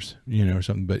cares, you know, or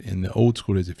something. But in the old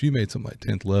school days, if you made something like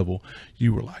 10th level,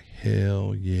 you were like,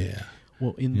 hell yeah.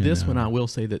 Well, in this one, I will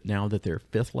say that now that they're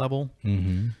 5th level,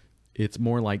 it's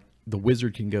more like the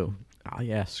wizard can go, oh,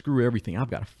 yeah, screw everything.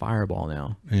 I've got a fireball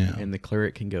now. Yeah. And the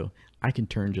cleric can go, I can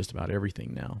turn just about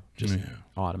everything now, just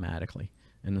automatically.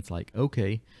 And it's like,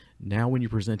 okay, now when you're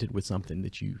presented with something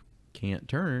that you can't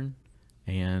turn,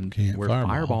 and where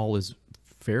fireball is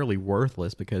fairly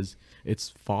worthless because it's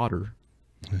fodder.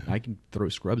 Yeah. I can throw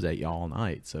scrubs at you all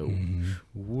night. So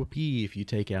whoopee if you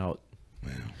take out.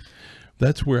 Wow.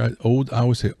 That's where I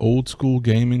always say old school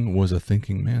gaming was a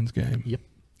thinking man's game. Yep.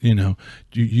 You know,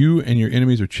 you and your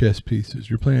enemies are chess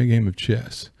pieces. You're playing a game of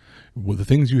chess. Well, the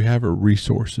things you have are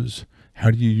resources.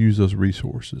 How do you use those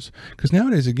resources? Because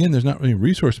nowadays, again, there's not really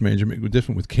resource management.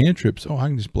 Different with cantrips. Oh, I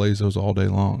can just blaze those all day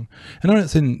long. And I'm not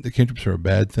saying the cantrips are a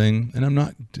bad thing, and I'm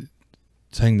not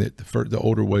saying that the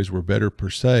older ways were better per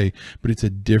se, but it's a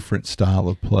different style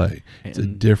of play. It's a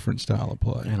different style of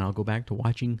play. And I'll go back to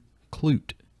watching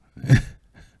Clute.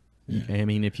 I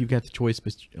mean, if you've got the choice,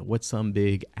 what's some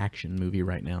big action movie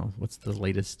right now? What's the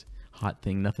latest hot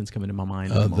thing? Nothing's coming to my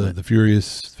mind. The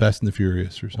Furious, Fast and the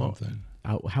Furious, or something.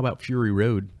 How about Fury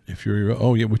Road? Fury Road.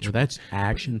 Oh yeah, that's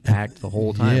action packed the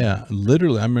whole time. Yeah,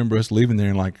 literally. I remember us leaving there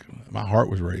and like my heart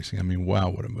was racing. I mean, wow,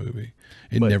 what a movie!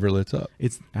 It never lets up.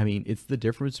 It's the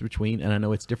difference between, and I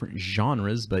know it's different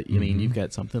genres, but I mean, you've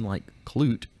got something like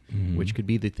Clute, which could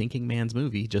be the thinking man's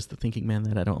movie, just the thinking man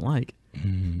that I don't like,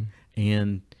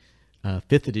 and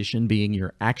 5th edition being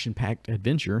your action-packed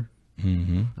adventure.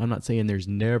 I'm not saying there's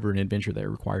never an adventure that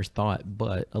requires thought,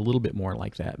 but a little bit more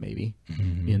like that maybe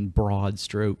in broad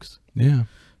strokes. Yeah.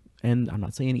 And I'm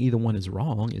not saying either one is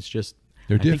wrong. It's just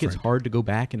I think it's hard to go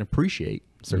back and appreciate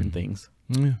certain things.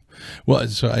 Yeah. Well,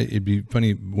 so it'd be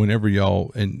funny whenever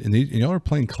y'all and y'all are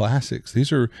playing classics.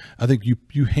 These are, I think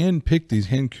you hand-picked these,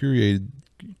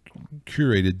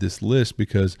 curated this list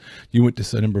because you went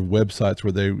to a number of websites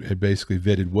where they had basically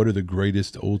vetted what are the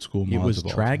greatest old school mods. It was of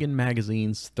all Dragon time.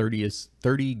 Magazine's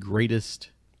 30 greatest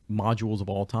modules of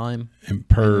all time. And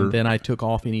then I took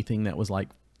off anything that was like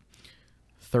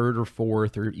 3rd or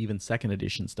 4th or even 2nd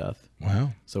edition stuff.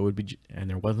 Wow. So it would be, and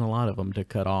there wasn't a lot of them to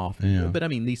cut off. Yeah. But I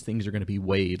mean, these things are going to be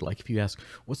weighed. Like if you ask,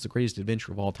 what's the greatest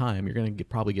adventure of all time? You're going to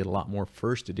probably get a lot more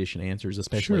 1st edition answers,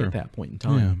 especially at that point in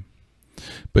time. Yeah.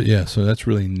 But yeah, so that's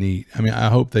really neat. I mean, I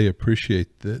hope they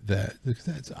appreciate that.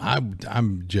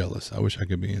 I'm jealous. I wish I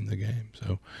could be in the game.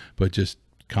 So, but just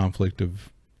conflict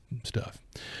of stuff.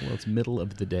 Well, it's middle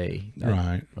of the day.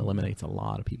 That eliminates a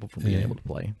lot of people from being able to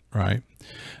play. Right.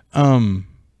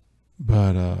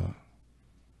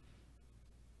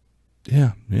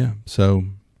 Yeah. So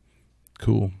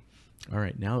cool. All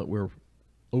right. Now that we're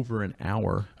over an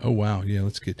hour. Oh, wow. Yeah.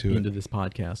 Let's get to into this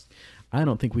podcast. I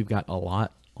don't think we've got a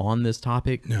lot on this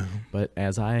topic. No. But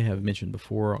as I have mentioned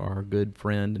before, our good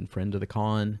friend and friend of the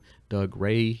con, Doug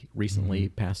Ray, recently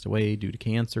passed away due to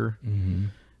cancer.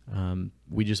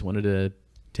 We just wanted to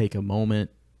take a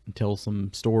moment and tell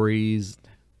some stories,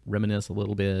 reminisce a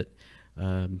little bit.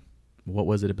 What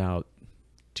was it, about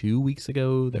 2 weeks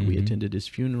ago that we attended his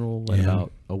funeral, and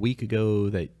about a week ago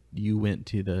that you went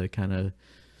to the kind of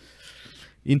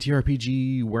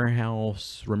NTRPG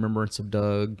warehouse remembrance of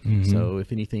Doug. So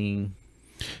if anything...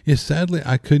 Yeah, sadly,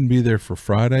 I couldn't be there for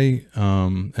Friday.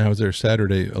 And I was there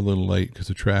Saturday a little late because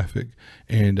of traffic.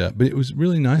 And but it was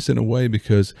really nice in a way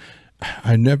because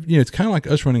I never, it's kind of like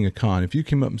us running a con. If you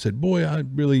came up and said, boy, I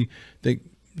really think,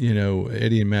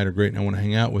 Eddie and Matt are great and I want to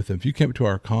hang out with them. If you came up to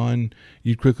our con,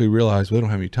 you'd quickly realize, well, they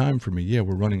don't have any time for me. Yeah,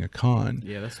 we're running a con.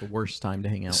 Yeah, that's the worst time to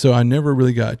hang out. So I never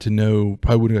really got to know,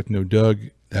 probably wouldn't have got to know Doug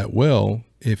that well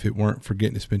if it weren't for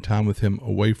getting to spend time with him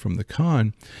away from the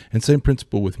con. And same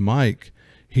principle with Mike.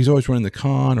 He's always running the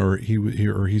con, or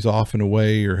he's off and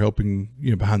away or helping,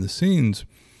 behind the scenes.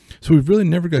 So we've really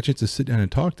never got a chance to sit down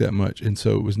and talk that much. And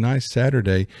so it was nice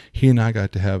Saturday. He and I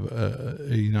got to have a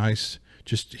nice,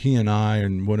 just he and I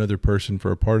and one other person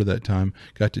for a part of that time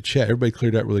got to chat. Everybody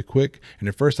cleared out really quick. And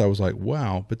at first I was like,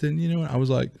 wow. But then, you know what? I was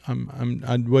like, I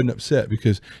wasn't upset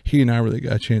because he and I really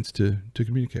got a chance to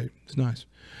communicate. It's nice.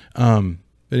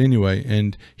 But anyway,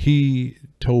 and he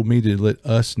told me to let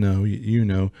us know, you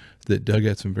know, that Doug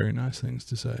had some very nice things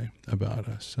to say about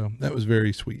us. So that was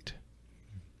very sweet.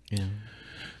 Yeah.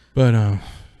 But,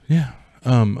 yeah.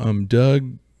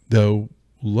 Doug, though,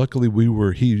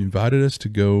 luckily he invited us to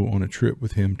go on a trip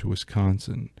with him to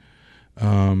Wisconsin.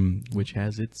 Which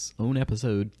has its own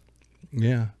episode.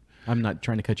 Yeah. I'm not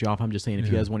trying to cut you off. I'm just saying if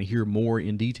you guys want to hear more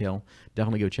in detail,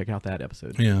 definitely go check out that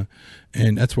episode. Yeah.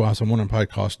 And that's why I'm wondering probably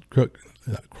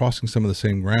crossing some of the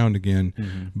same ground again.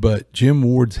 Mm-hmm. But Jim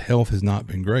Ward's health has not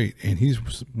been great. And he's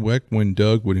when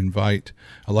Doug would invite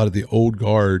a lot of the old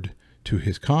guard to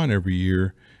his con every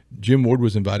year, Jim Ward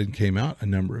was invited and came out a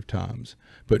number of times.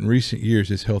 But in recent years,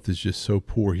 his health is just so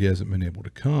poor, he hasn't been able to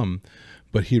come.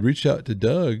 But he had reached out to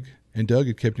Doug, and Doug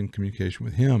had kept in communication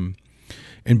with him.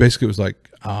 And basically it was like,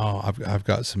 oh, I've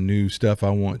got some new stuff I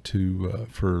want to,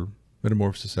 for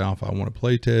Metamorphosis Alpha, I want to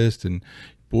play test, and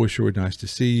boy, sure nice to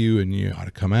see you, and you ought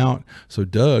to come out. So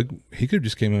Doug, he could have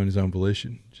just came on his own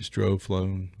volition, just drove,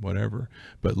 flown, whatever.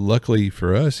 But luckily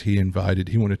for us, he wanted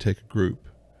to take a group.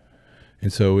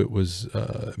 And so it was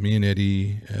me and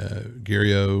Eddie,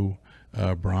 Gary O,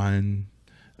 Brian,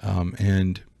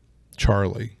 and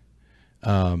Charlie.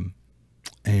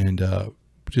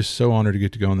 Just so honored to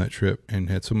get to go on that trip and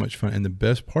had so much fun. And the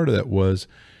best part of that was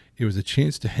it was a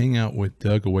chance to hang out with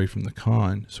Doug away from the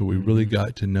con. So we really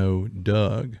got to know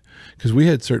Doug because we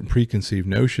had certain preconceived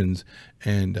notions.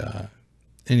 And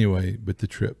anyway, but the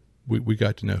trip, we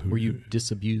got to know who. Were you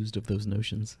disabused of those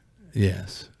notions?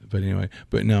 Yes. But anyway,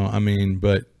 but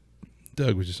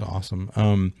Doug was just awesome.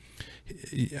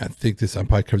 I think I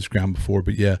probably covered this ground before,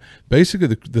 but yeah, basically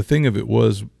the thing of it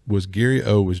was Gary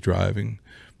O was driving,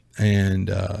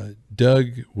 and Doug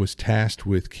was tasked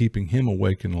with keeping him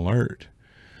awake and alert.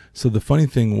 So the funny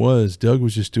thing was Doug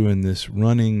was just doing this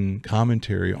running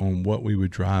commentary on what we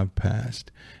would drive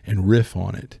past and riff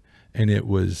on it. And it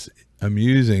was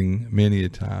amusing many a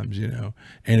times, you know,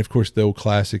 and of course the old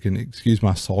classic, and excuse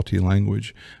my salty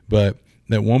language, but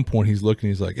at one point he's looking,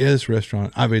 he's like, yeah, this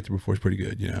restaurant, I've ate there before, it's pretty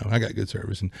good. You know, I got good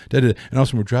service, and and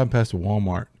also we're driving past a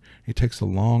Walmart. He takes a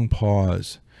long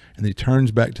pause and he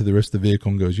turns back to the rest of the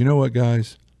vehicle and goes, you know what,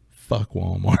 guys, fuck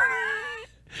Walmart.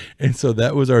 And so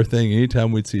that was our thing.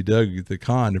 Anytime we'd see Doug at the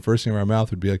con, the first thing in our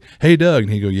mouth would be like, hey, Doug.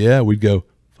 And he'd go, yeah. We'd go,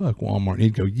 fuck Walmart. And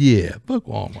he'd go, yeah, fuck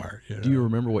Walmart. You know? Do you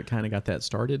remember what kind of got that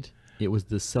started? It was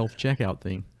the self-checkout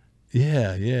thing.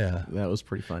 Yeah, yeah. That was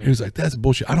pretty funny. He was like, that's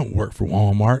bullshit. I don't work for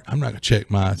Walmart. I'm not going to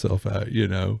check myself out, you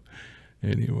know.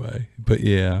 Anyway, but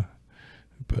yeah.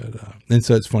 But and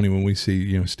so it's funny when we see,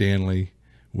 you know, Stanley,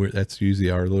 that's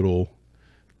usually our little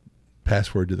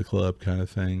password to the club kind of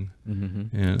thing.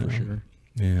 Mm-hmm. You know? For sure.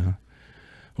 Yeah.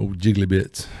 Oh, jiggly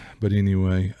bits. But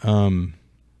anyway,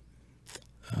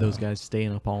 those guys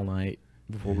staying up all night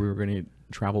before we were going to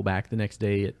travel back the next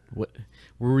day at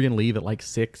were we going to leave at like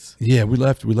 6? Yeah, we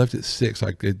left at 6,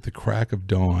 like at the crack of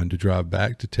dawn, to drive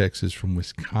back to Texas from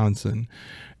Wisconsin.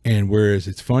 And whereas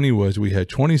it's funny was we had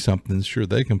 20 somethings, sure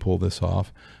they can pull this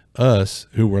off. Us,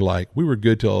 who were like, we were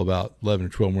good till about 11 or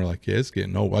 12, and we're like, yeah, it's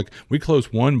getting old. Like, we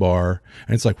closed one bar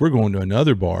and it's like we're going to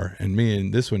another bar, and me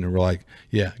and this one were like,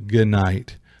 yeah, good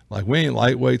night. Like, we ain't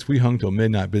lightweights, we hung till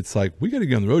midnight, but it's like we got to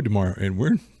get on the road tomorrow, and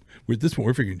we're at this point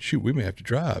we're figuring, shoot, we may have to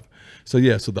drive. So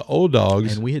yeah, so the old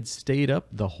dogs, and we had stayed up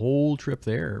the whole trip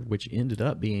there, which ended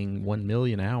up being 1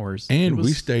 million hours. And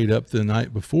we stayed up the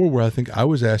night before, where I think I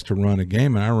was asked to run a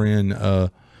game, and I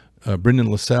ran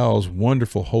Brendan LaSalle's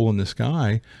wonderful Hole in the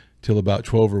Sky till about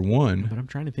 12 or 1. But I'm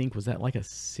trying to think, was that like a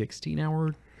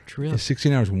 16-hour trip? Yeah,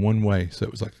 16 hours one way, so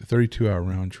it was like a 32-hour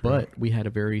round trip. But we had a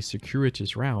very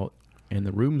circuitous route, and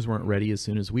the rooms weren't ready as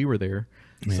soon as we were there.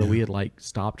 Yeah. So we had like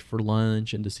stopped for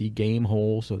lunch and to see Game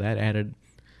Hole, so that added,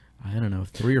 I don't know,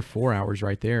 3 or 4 hours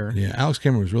right there. Yeah, Alex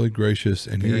Cameron was really gracious,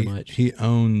 and he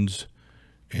owns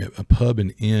a pub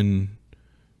and inn,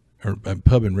 or a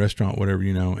pub and restaurant, whatever,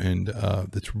 you know, and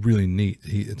that's really neat.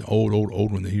 It's an old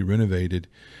one that he renovated,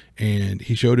 and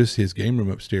he showed us his game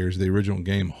room upstairs, the original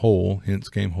Game Hole, hence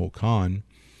Game Hole Con,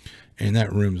 and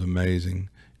that room's amazing.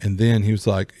 And then he was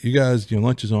like, you guys,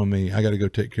 lunch is on me. I got to go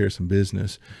take care of some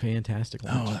business. Fantastic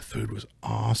lunch. Oh, that food was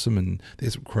awesome, and they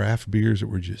had some craft beers that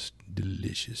were just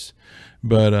delicious.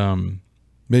 But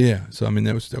yeah, so I mean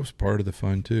that was part of the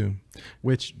fun too.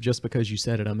 Which, just because you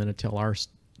said it, I'm going to tell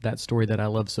that story that I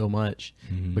love so much,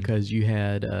 because you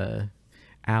had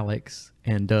Alex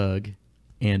and Doug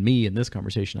and me in this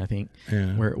conversation, I think,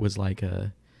 where it was like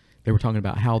they were talking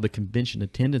about how the convention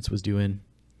attendance was doing.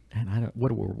 And I don't,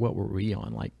 what were we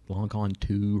on, like LongCon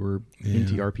 2 or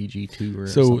NTRPG 2 or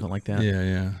something like that?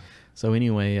 Yeah. So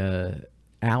anyway,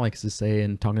 Alex is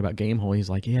talking about Gamehole. He's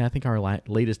like, yeah, I think our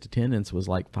latest attendance was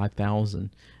like 5,000.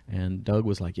 And Doug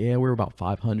was like, yeah, we were about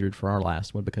 500 for our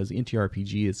last one because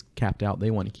NTRPG is capped out.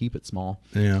 They want to keep it small.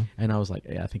 Yeah. And I was like,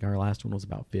 yeah, I think our last one was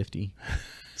about 50.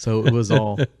 So it was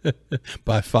all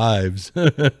by fives.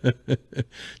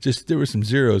 Just there were some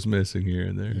zeros missing here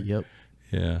and there. Yep.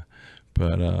 Yeah.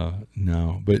 But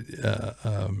no, but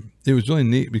it was really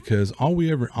neat because all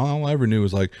I ever knew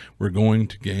was like, we're going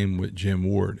to game with Jim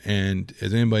Ward. And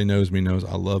as anybody knows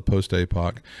I love Post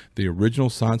APOC. The original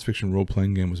science fiction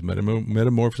role-playing game was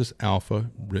Metamorphosis Alpha,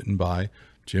 written by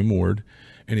Jim Ward.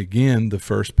 And again, the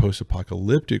first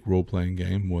post-apocalyptic role-playing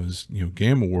game was,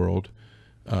 Gamma World,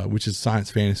 which is science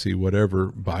fantasy, whatever,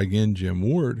 by again, Jim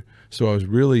Ward. So I was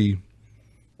really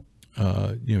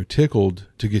tickled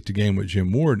to get to game with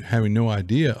Jim Ward, having no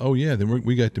idea. Oh yeah, then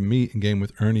we got to meet and game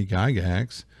with Ernie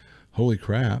Gygax. Holy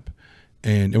crap!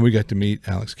 And we got to meet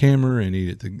Alex Kammer and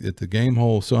eat at the game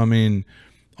hole. So I mean,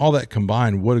 all that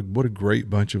combined, what a great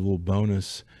bunch of little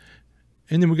bonus.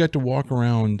 And then we got to walk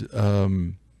around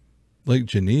Lake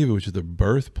Geneva, which is the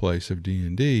birthplace of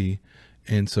D&D.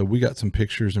 And so we got some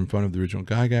pictures in front of the original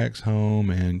Gygax home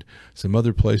and some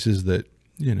other places that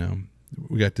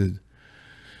we got to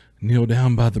kneel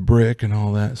down by the brick and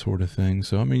all that sort of thing.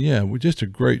 So I mean, yeah, just a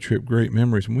great trip, great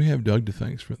memories, and we have Doug to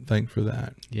thank for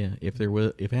that. Yeah, if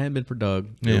it hadn't been for Doug,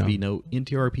 there would be no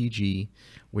NTRPG,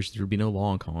 which there would be no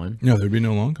LongCon. No, there'd be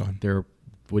no LongCon. There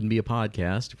wouldn't be a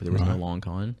podcast if there was no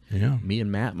LongCon. Yeah, me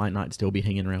and Matt might not still be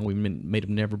hanging around. We may have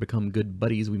never become good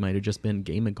buddies. We might have just been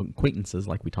game acquaintances,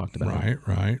 like we talked about.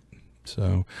 Right.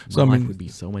 So my life would be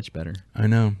so much better. I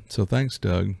know. So thanks,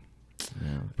 Doug.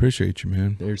 Yeah. Appreciate you,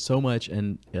 man. There's so much,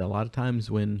 and a lot of times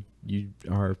when you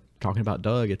are talking about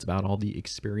Doug, it's about all the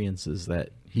experiences that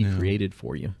he created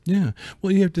for you. Yeah.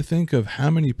 Well, you have to think of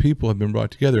how many people have been brought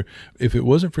together. If it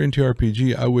wasn't for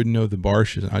NTRPG, I wouldn't know the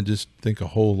Barshes. I just think a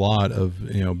whole lot of,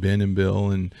 Ben and Bill,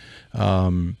 and,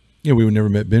 we would never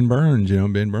met Ben Burns.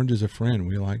 Ben Burns is a friend.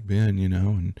 We like Ben,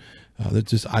 and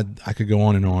that's just, I could go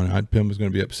on and on. Pim was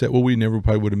going to be upset. Well, we never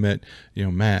probably would have met,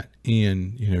 Matt,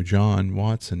 Ian, John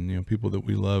Watson, people that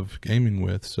we love gaming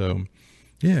with. So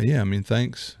yeah. I mean,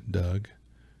 thanks, Doug,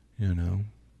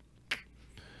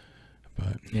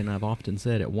 but. And I've often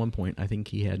said at one point, I think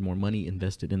he had more money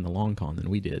invested in the LongCon than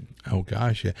we did. Oh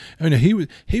gosh. Yeah. I mean,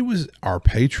 he was our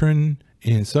patron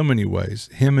in so many ways.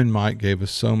 Him and Mike gave us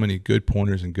so many good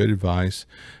pointers and good advice.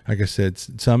 Like I said,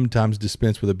 sometimes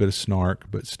dispensed with a bit of snark,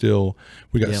 but still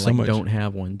we got so much. Don't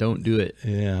have one. Don't do it.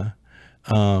 Yeah.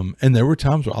 And there were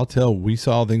times where we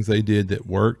saw things they did that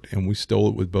worked and we stole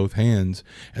it with both hands.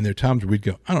 And there are times where we'd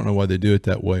go, I don't know why they do it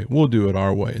that way. We'll do it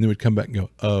our way. And then we'd come back and go,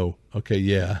 oh, okay.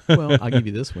 Yeah. Well, I'll give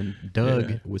you this one.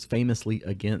 Doug was famously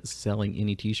against selling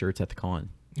any t-shirts at the con.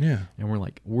 Yeah. And we're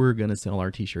like, we're going to sell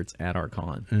our t-shirts at our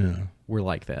con. Yeah. We're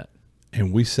like that.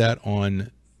 And we sat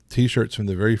on t-shirts from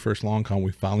the very first LongCon.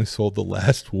 We finally sold the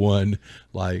last one.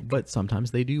 But sometimes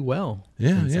they do well.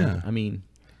 Yeah. So, yeah. I mean,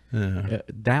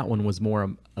 that one was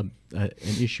more an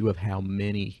issue of how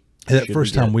many. That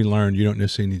first time we learned you don't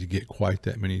necessarily need to get quite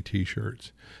that many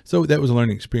t-shirts. So that was a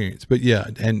learning experience. But yeah,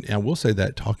 and I will say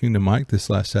that talking to Mike this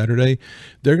last Saturday,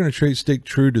 they're going to stick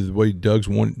true to the way Doug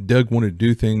wanted to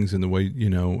do things, and the way,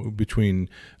 between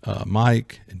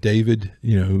Mike, David,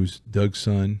 who's Doug's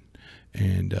son,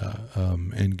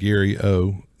 and Gary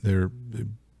O. They're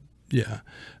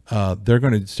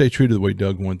going to stay true to the way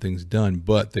Doug wanted things done,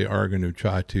 but they are going to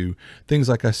try to, things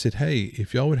like I said, hey,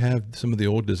 if y'all would have some of the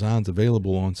old designs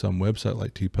available on some website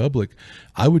like TeePublic,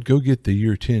 I would go get the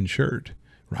year 10 shirt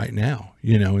right now,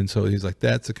 and so he's like,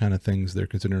 that's the kind of things they're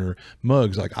considering.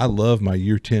 Mugs, like, I love my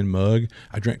year 10 mug.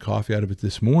 I drank coffee out of it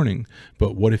this morning,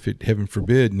 but what if it, heaven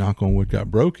forbid, knock on wood, got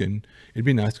broken? It'd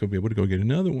be nice to be able to go get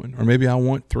another one, or maybe I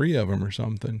want 3 of them or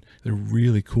something. They're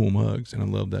really cool mugs, and I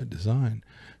love that design.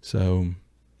 So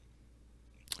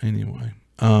anyway,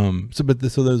 so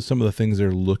those are some of the things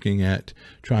they're looking at,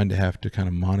 trying to have to kind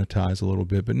of monetize a little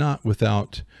bit, but not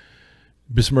without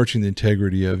besmirching the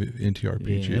integrity of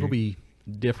NTRPG. Yeah, it'll be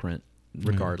different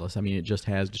regardless. I mean, it just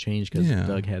has to change because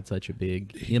Doug had such a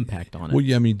big impact on it. Well,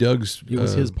 yeah, I mean, it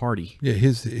was his party. Yeah,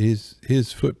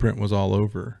 his footprint was all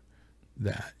over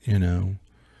that, and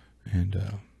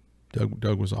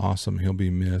Doug was awesome. He'll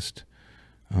be missed.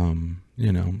 And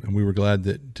we were glad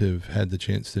to have had the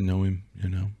chance to know him,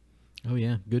 Oh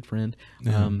yeah, good friend.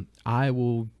 Yeah. I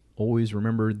will always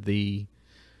remember the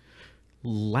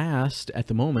last at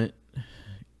the moment,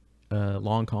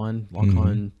 LongCon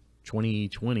Mm-hmm.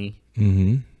 2020,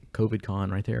 Mm-hmm. COVID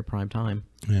Con right there, prime time,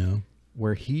 Yeah.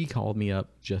 where he called me up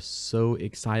just so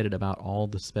excited about all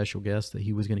the special guests that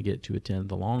he was going to get to attend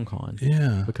the LongCon.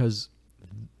 Yeah. Because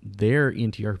their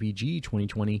NTRPG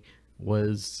 2020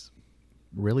 was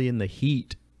really in the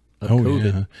heat of COVID.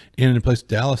 Yeah. And in a place,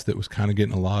 Dallas, that was kind of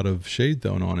getting a lot of shade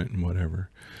thrown on it and whatever.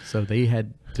 So they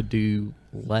had to do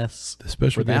less. The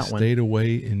special for that guests one. stayed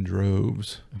away in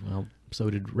droves. Well, so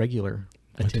did regular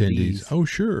Attendees. Oh,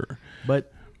 sure.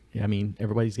 But I mean,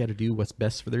 everybody's got to do what's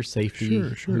best for their safety.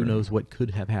 Sure, sure. Who knows what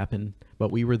could have happened? But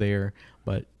we were there.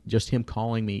 But just him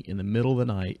calling me in the middle of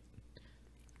the night,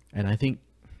 and I think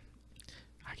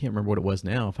I can't remember what it was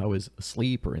now. If I was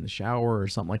asleep or in the shower or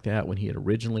something like that when he had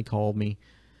originally called me,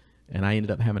 and I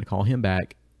ended up having to call him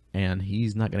back, and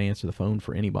he's not going to answer the phone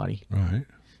for anybody Right.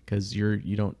 because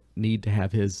you don't need to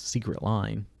have his secret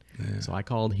line. Yeah. So I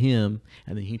called him,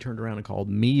 and then he turned around and called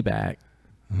me back.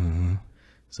 Uh-huh.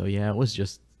 So yeah, it was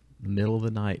just the middle of the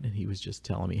night, and he was just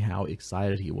telling me how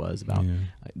excited he was about Yeah.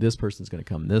 this person's going to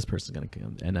come, this person's going to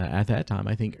come. And at that time,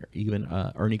 I think even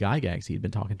Ernie Gygax he'd been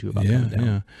talking to about Yeah. coming down.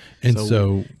 Yeah. And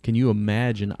so can you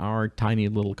imagine our tiny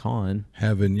little con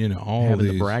having, all having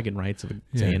these, the bragging rights of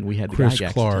yeah, saying we had the Chris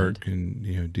Gygax Clark attend?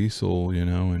 and, Diesel,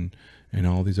 and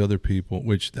all these other people,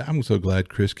 which I'm so glad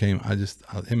Chris came. Him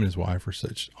and his wife are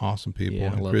such awesome people. Yeah,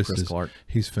 I and love Chris Clark.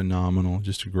 He's phenomenal,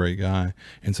 just a great guy.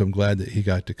 And so I'm glad that he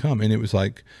got to come. And it was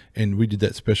like, and we did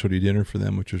that specialty dinner for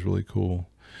them, which was really cool.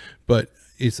 But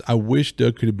I wish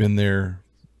Doug could have been there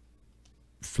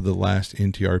for the last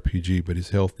NTRPG, but his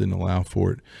health didn't allow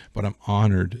for it. But I'm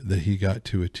honored that he got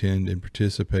to attend and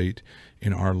participate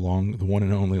in the one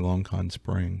and only LongCon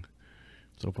Spring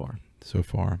so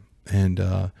far.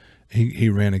 And, he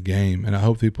ran a game, and I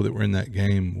hope people that were in that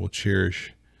game will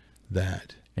cherish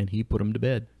that. And he put them to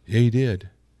bed. Yeah, he did.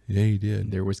 Yeah, he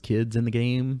did. There was kids in the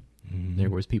game. Mhm. There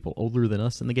was people older than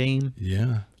us in the game.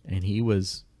 Yeah. And he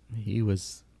was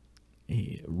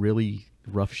really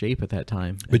rough shape at that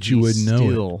time. But And you he wouldn't know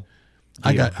it. still-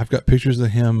 I've got pictures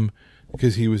of him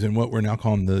because he was in what we're now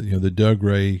calling the Doug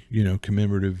Ray,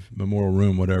 commemorative memorial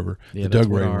room, whatever. Yeah, the that's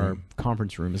Doug what Ray our room.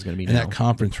 conference room is going to be And now. that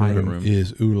conference the pilot room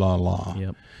is ooh la la.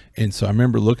 Yep. And so I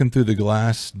remember looking through the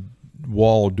glass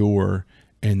wall door,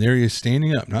 and there he is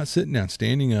standing up, not sitting down,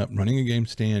 standing up, running a game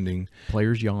standing.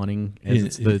 Players yawning as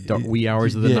it's the wee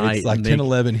hours of the night. It's like and 10,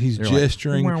 11. He's they're like,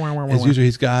 gesturing. "Wah, wah, wah, wah, As wah." usual,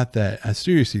 he's got that.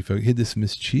 Seriously, folks, he had this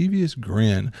mischievous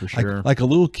grin. For sure. Like a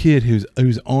little kid who's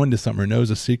on to something or knows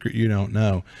a secret you don't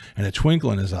know, and a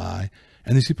twinkle in his eye.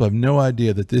 And these people have no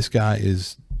idea that this guy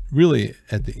is really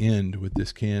at the end with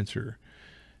this cancer.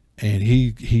 And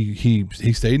he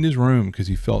stayed in his room because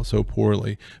he felt so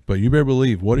poorly. But you better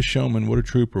believe, what a showman, what a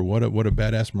trooper, what a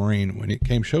badass Marine. When it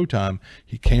came showtime,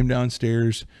 he came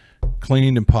downstairs,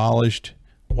 cleaned and polished,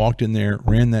 walked in there,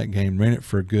 ran that game, ran it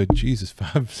for a good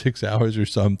 5-6 hours or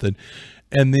something,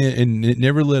 and it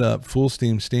never lit up. Full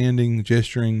steam, standing,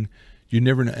 gesturing. You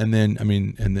never know. And then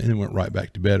it went right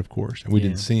back to bed, of course. And we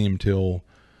didn't see him till.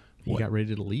 He got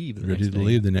ready to leave.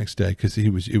 Leave the next day because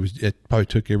it probably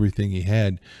took everything he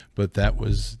had, but that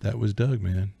was Doug,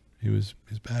 man. He's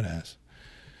badass.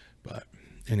 But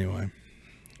anyway,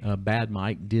 Bad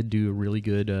Mike did do a really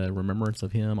good remembrance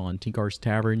of him on Tinkar's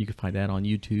Tavern. You can find that on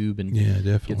YouTube and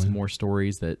get some more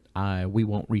stories that we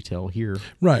won't retell here.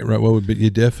 Right. Well, but you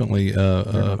definitely They're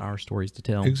not our stories to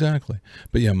tell. Exactly.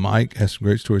 But yeah, Mike has some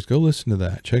great stories. Go listen to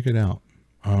that. Check it out.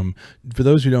 For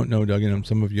those who don't know Doug,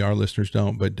 some of you, our listeners,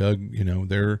 don't, but Doug,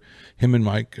 him and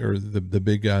Mike are the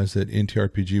big guys at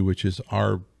NTRPG, which is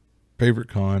our favorite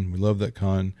con. We love that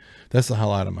con. That's the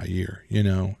highlight of my year,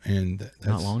 and that's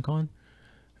Not LongCon?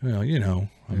 Well,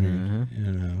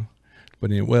 but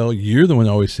you're the one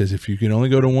that always says, if you can only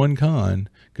go to one con,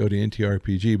 go to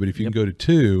NTRPG, but if you can go to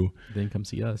two, then come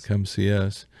see us.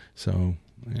 So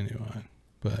anyway,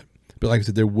 but like I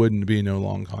said, there wouldn't be no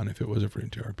LongCon if it wasn't for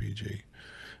NTRPG.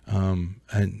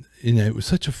 And it was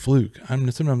such a fluke.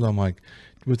 Sometimes I'm like,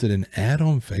 was it an ad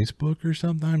on Facebook or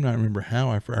something? I don't remember how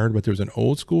I heard, but there was an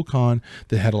old school con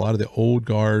that had a lot of the old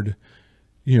guard,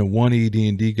 1E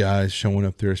D&D guys showing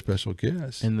up there as special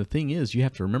guests. And the thing is, you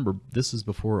have to remember, this is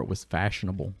before it was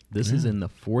fashionable. This is in the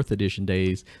 4th edition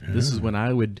days. Yeah. This is when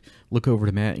I would look over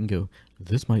to Matt and go,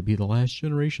 this might be the last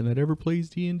generation that ever plays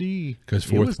D&D. Because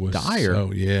 4th was dire.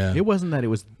 It wasn't that it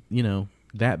was,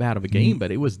 that bad of a game, but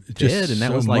it was dead, and that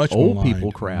so was like old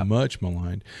people crap. Much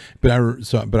maligned. But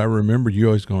I remember you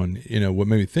always going, what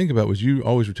made me think about was you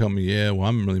always were telling me,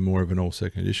 I'm really more of an old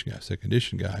second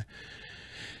edition guy.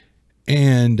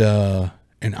 And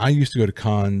And I used to go to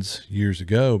cons years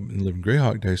ago and live in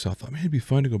Greyhawk Day. So I thought, man, it'd be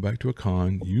fun to go back to a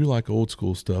con. You like old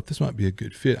school stuff. This might be a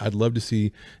good fit. I'd love to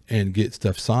see and get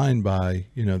stuff signed by,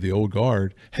 you know, the old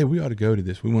guard. Hey, we ought to go to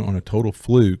this. We went on a total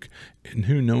fluke. And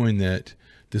who knowing that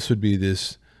this would be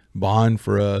this bond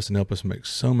for us and help us make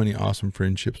so many awesome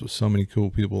friendships with so many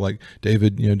cool people like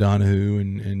David, you know, Donahue,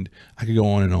 and I could go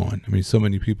on and on. I mean, so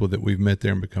many people that we've met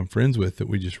there and become friends with that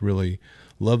we just really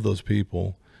love those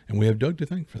people. And we have Doug to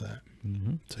thank for that.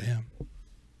 Mm-hmm. So yeah.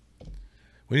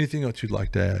 Anything else you'd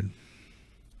like to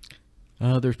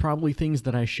add? There's probably things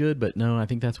that I should, but no, I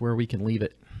think that's where we can leave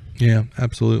it. Yeah,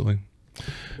 absolutely.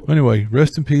 Well, anyway,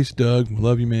 rest in peace, Doug. We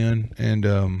love you, man.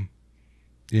 And,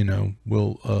 you know,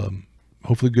 we'll,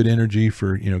 hopefully good energy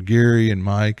for, you know, Gary and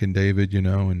Mike and David, you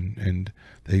know, and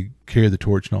they carry the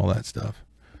torch and all that stuff.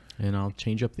 And I'll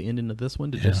change up the ending of this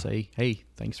one to just say, hey,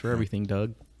 thanks for everything,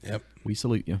 Doug. Yep. We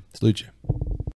salute you. Salute you.